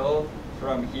dollar bill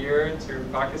from here to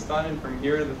Pakistan and from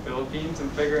here to the Philippines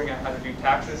and figuring out how to do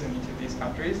taxes in each of these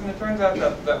countries. And it turns out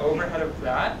that the overhead of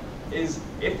that is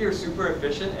if you're super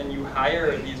efficient and you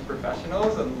hire these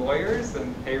professionals and lawyers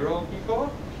and payroll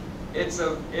people,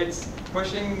 it's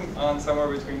pushing on somewhere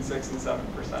between 6 and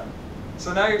 7%.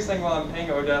 So now you're saying, well, I'm paying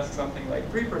Odesk something like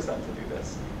 3% to do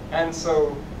this. And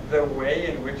so the way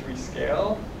in which we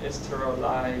scale is to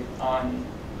rely on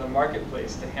the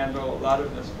marketplace to handle a lot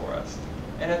of this for us.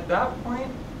 And at that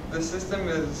point, the system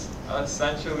is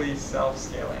essentially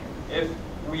self-scaling. If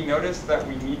we notice that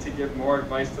we need to give more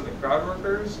advice to the crowd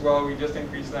workers, well, we just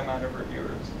increase the amount of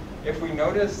reviewers. If we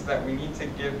notice that we need to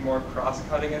give more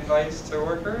cross-cutting advice to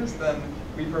workers, then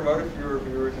we promote a few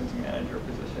reviewers into manager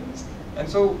positions. And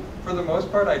so, for the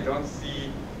most part, I don't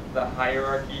see the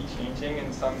hierarchy changing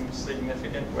in some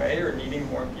significant way or needing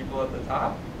more people at the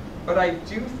top. But I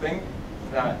do think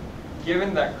that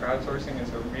given that crowdsourcing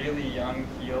is a really young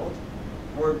field,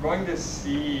 we're going to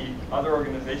see other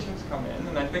organizations come in,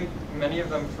 and I think many of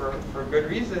them for good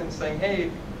reason, saying,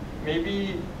 hey,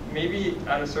 maybe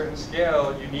at a certain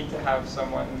scale, you need to have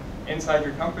someone inside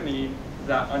your company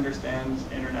that understands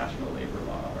international labor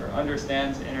law or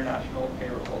understands international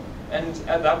payroll. And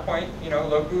at that point,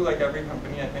 Locu, like every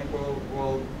company, I think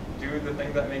will do the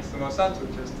thing that makes the most sense,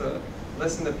 which is to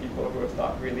listen to people who have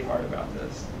thought really hard about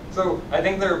this. So I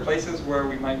think there are places where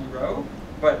we might grow,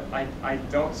 but I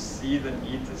don't see the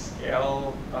need to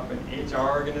scale up an HR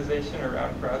organization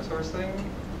around crowdsourcing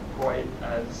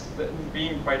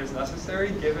being quite as necessary,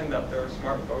 given that there are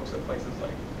smart folks at places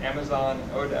like Amazon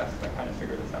and Odesk that kind of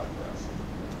figure this out for us.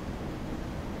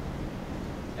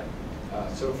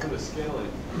 Yeah. So for the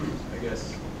scaling, I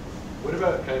guess, what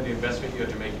about kind of the investment you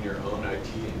have to make in your own IT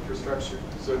infrastructure?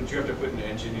 So did you have to put an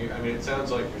engineer? I mean, it sounds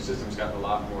like your system's gotten a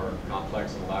lot more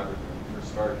complex and elaborate when you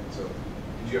first started. So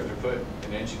did you have to put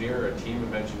an engineer or a team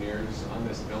of engineers on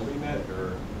this building it,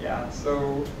 or? Yeah.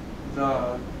 So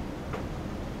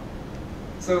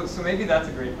maybe that's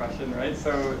a great question, right?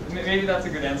 So maybe that's a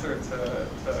good answer to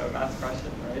Matt's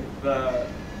question, right?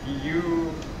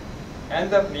 You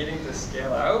end up needing to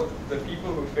scale out the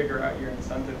people who figure out your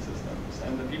incentive systems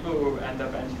and the people who end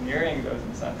up engineering those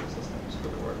incentive systems for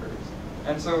the workers.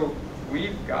 And so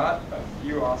we've got a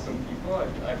few awesome people.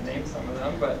 I've named some of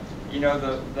them, but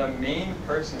the main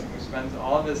person who spends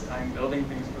all of his time building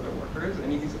things for the workers,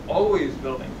 and he's always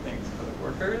building things for the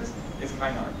workers, is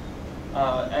Kainar.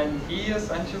 And he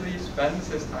essentially spends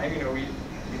his time,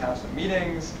 we have some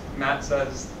meetings, Matt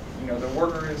says, the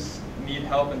workers need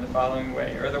help in the following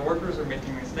way, or the workers are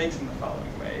making mistakes in the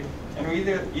following way. And we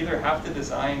either have to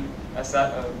design a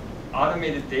set of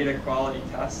automated data quality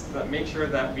tests that make sure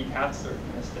that we catch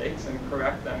certain mistakes and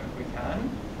correct them if we can,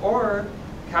 or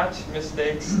catch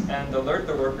mistakes and alert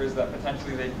the workers that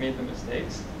potentially they've made the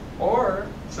mistakes, or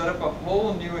set up a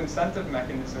whole new incentive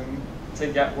mechanism to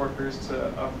get workers to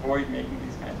avoid making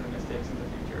these kinds of mistakes in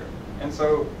the future. And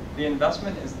so the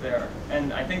investment is there.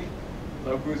 And I think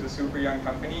Locu is a super young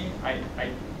company. I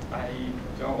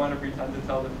don't want to pretend to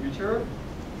tell the future.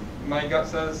 My gut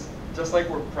says, just like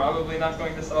we're probably not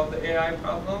going to solve the AI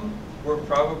problem, we're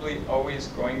probably always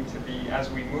going to be, as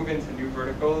we move into new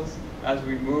verticals, as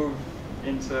we move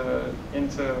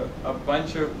into a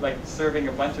bunch of, serving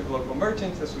a bunch of local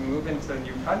merchants, as we move into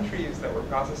new countries that we're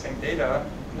processing data,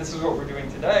 and this is what we're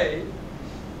doing today,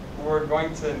 we're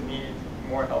going to need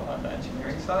more help on the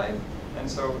engineering side. And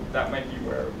so that might be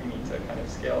where we need to kind of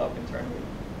scale up internally.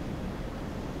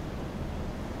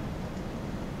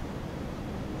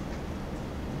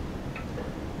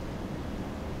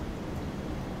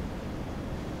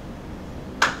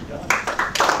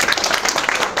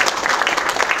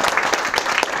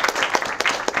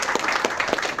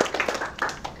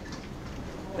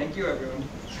 Thank you, everyone.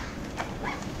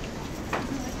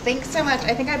 Thanks so much.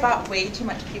 I think I bought way too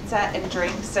much pizza and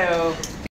drink, so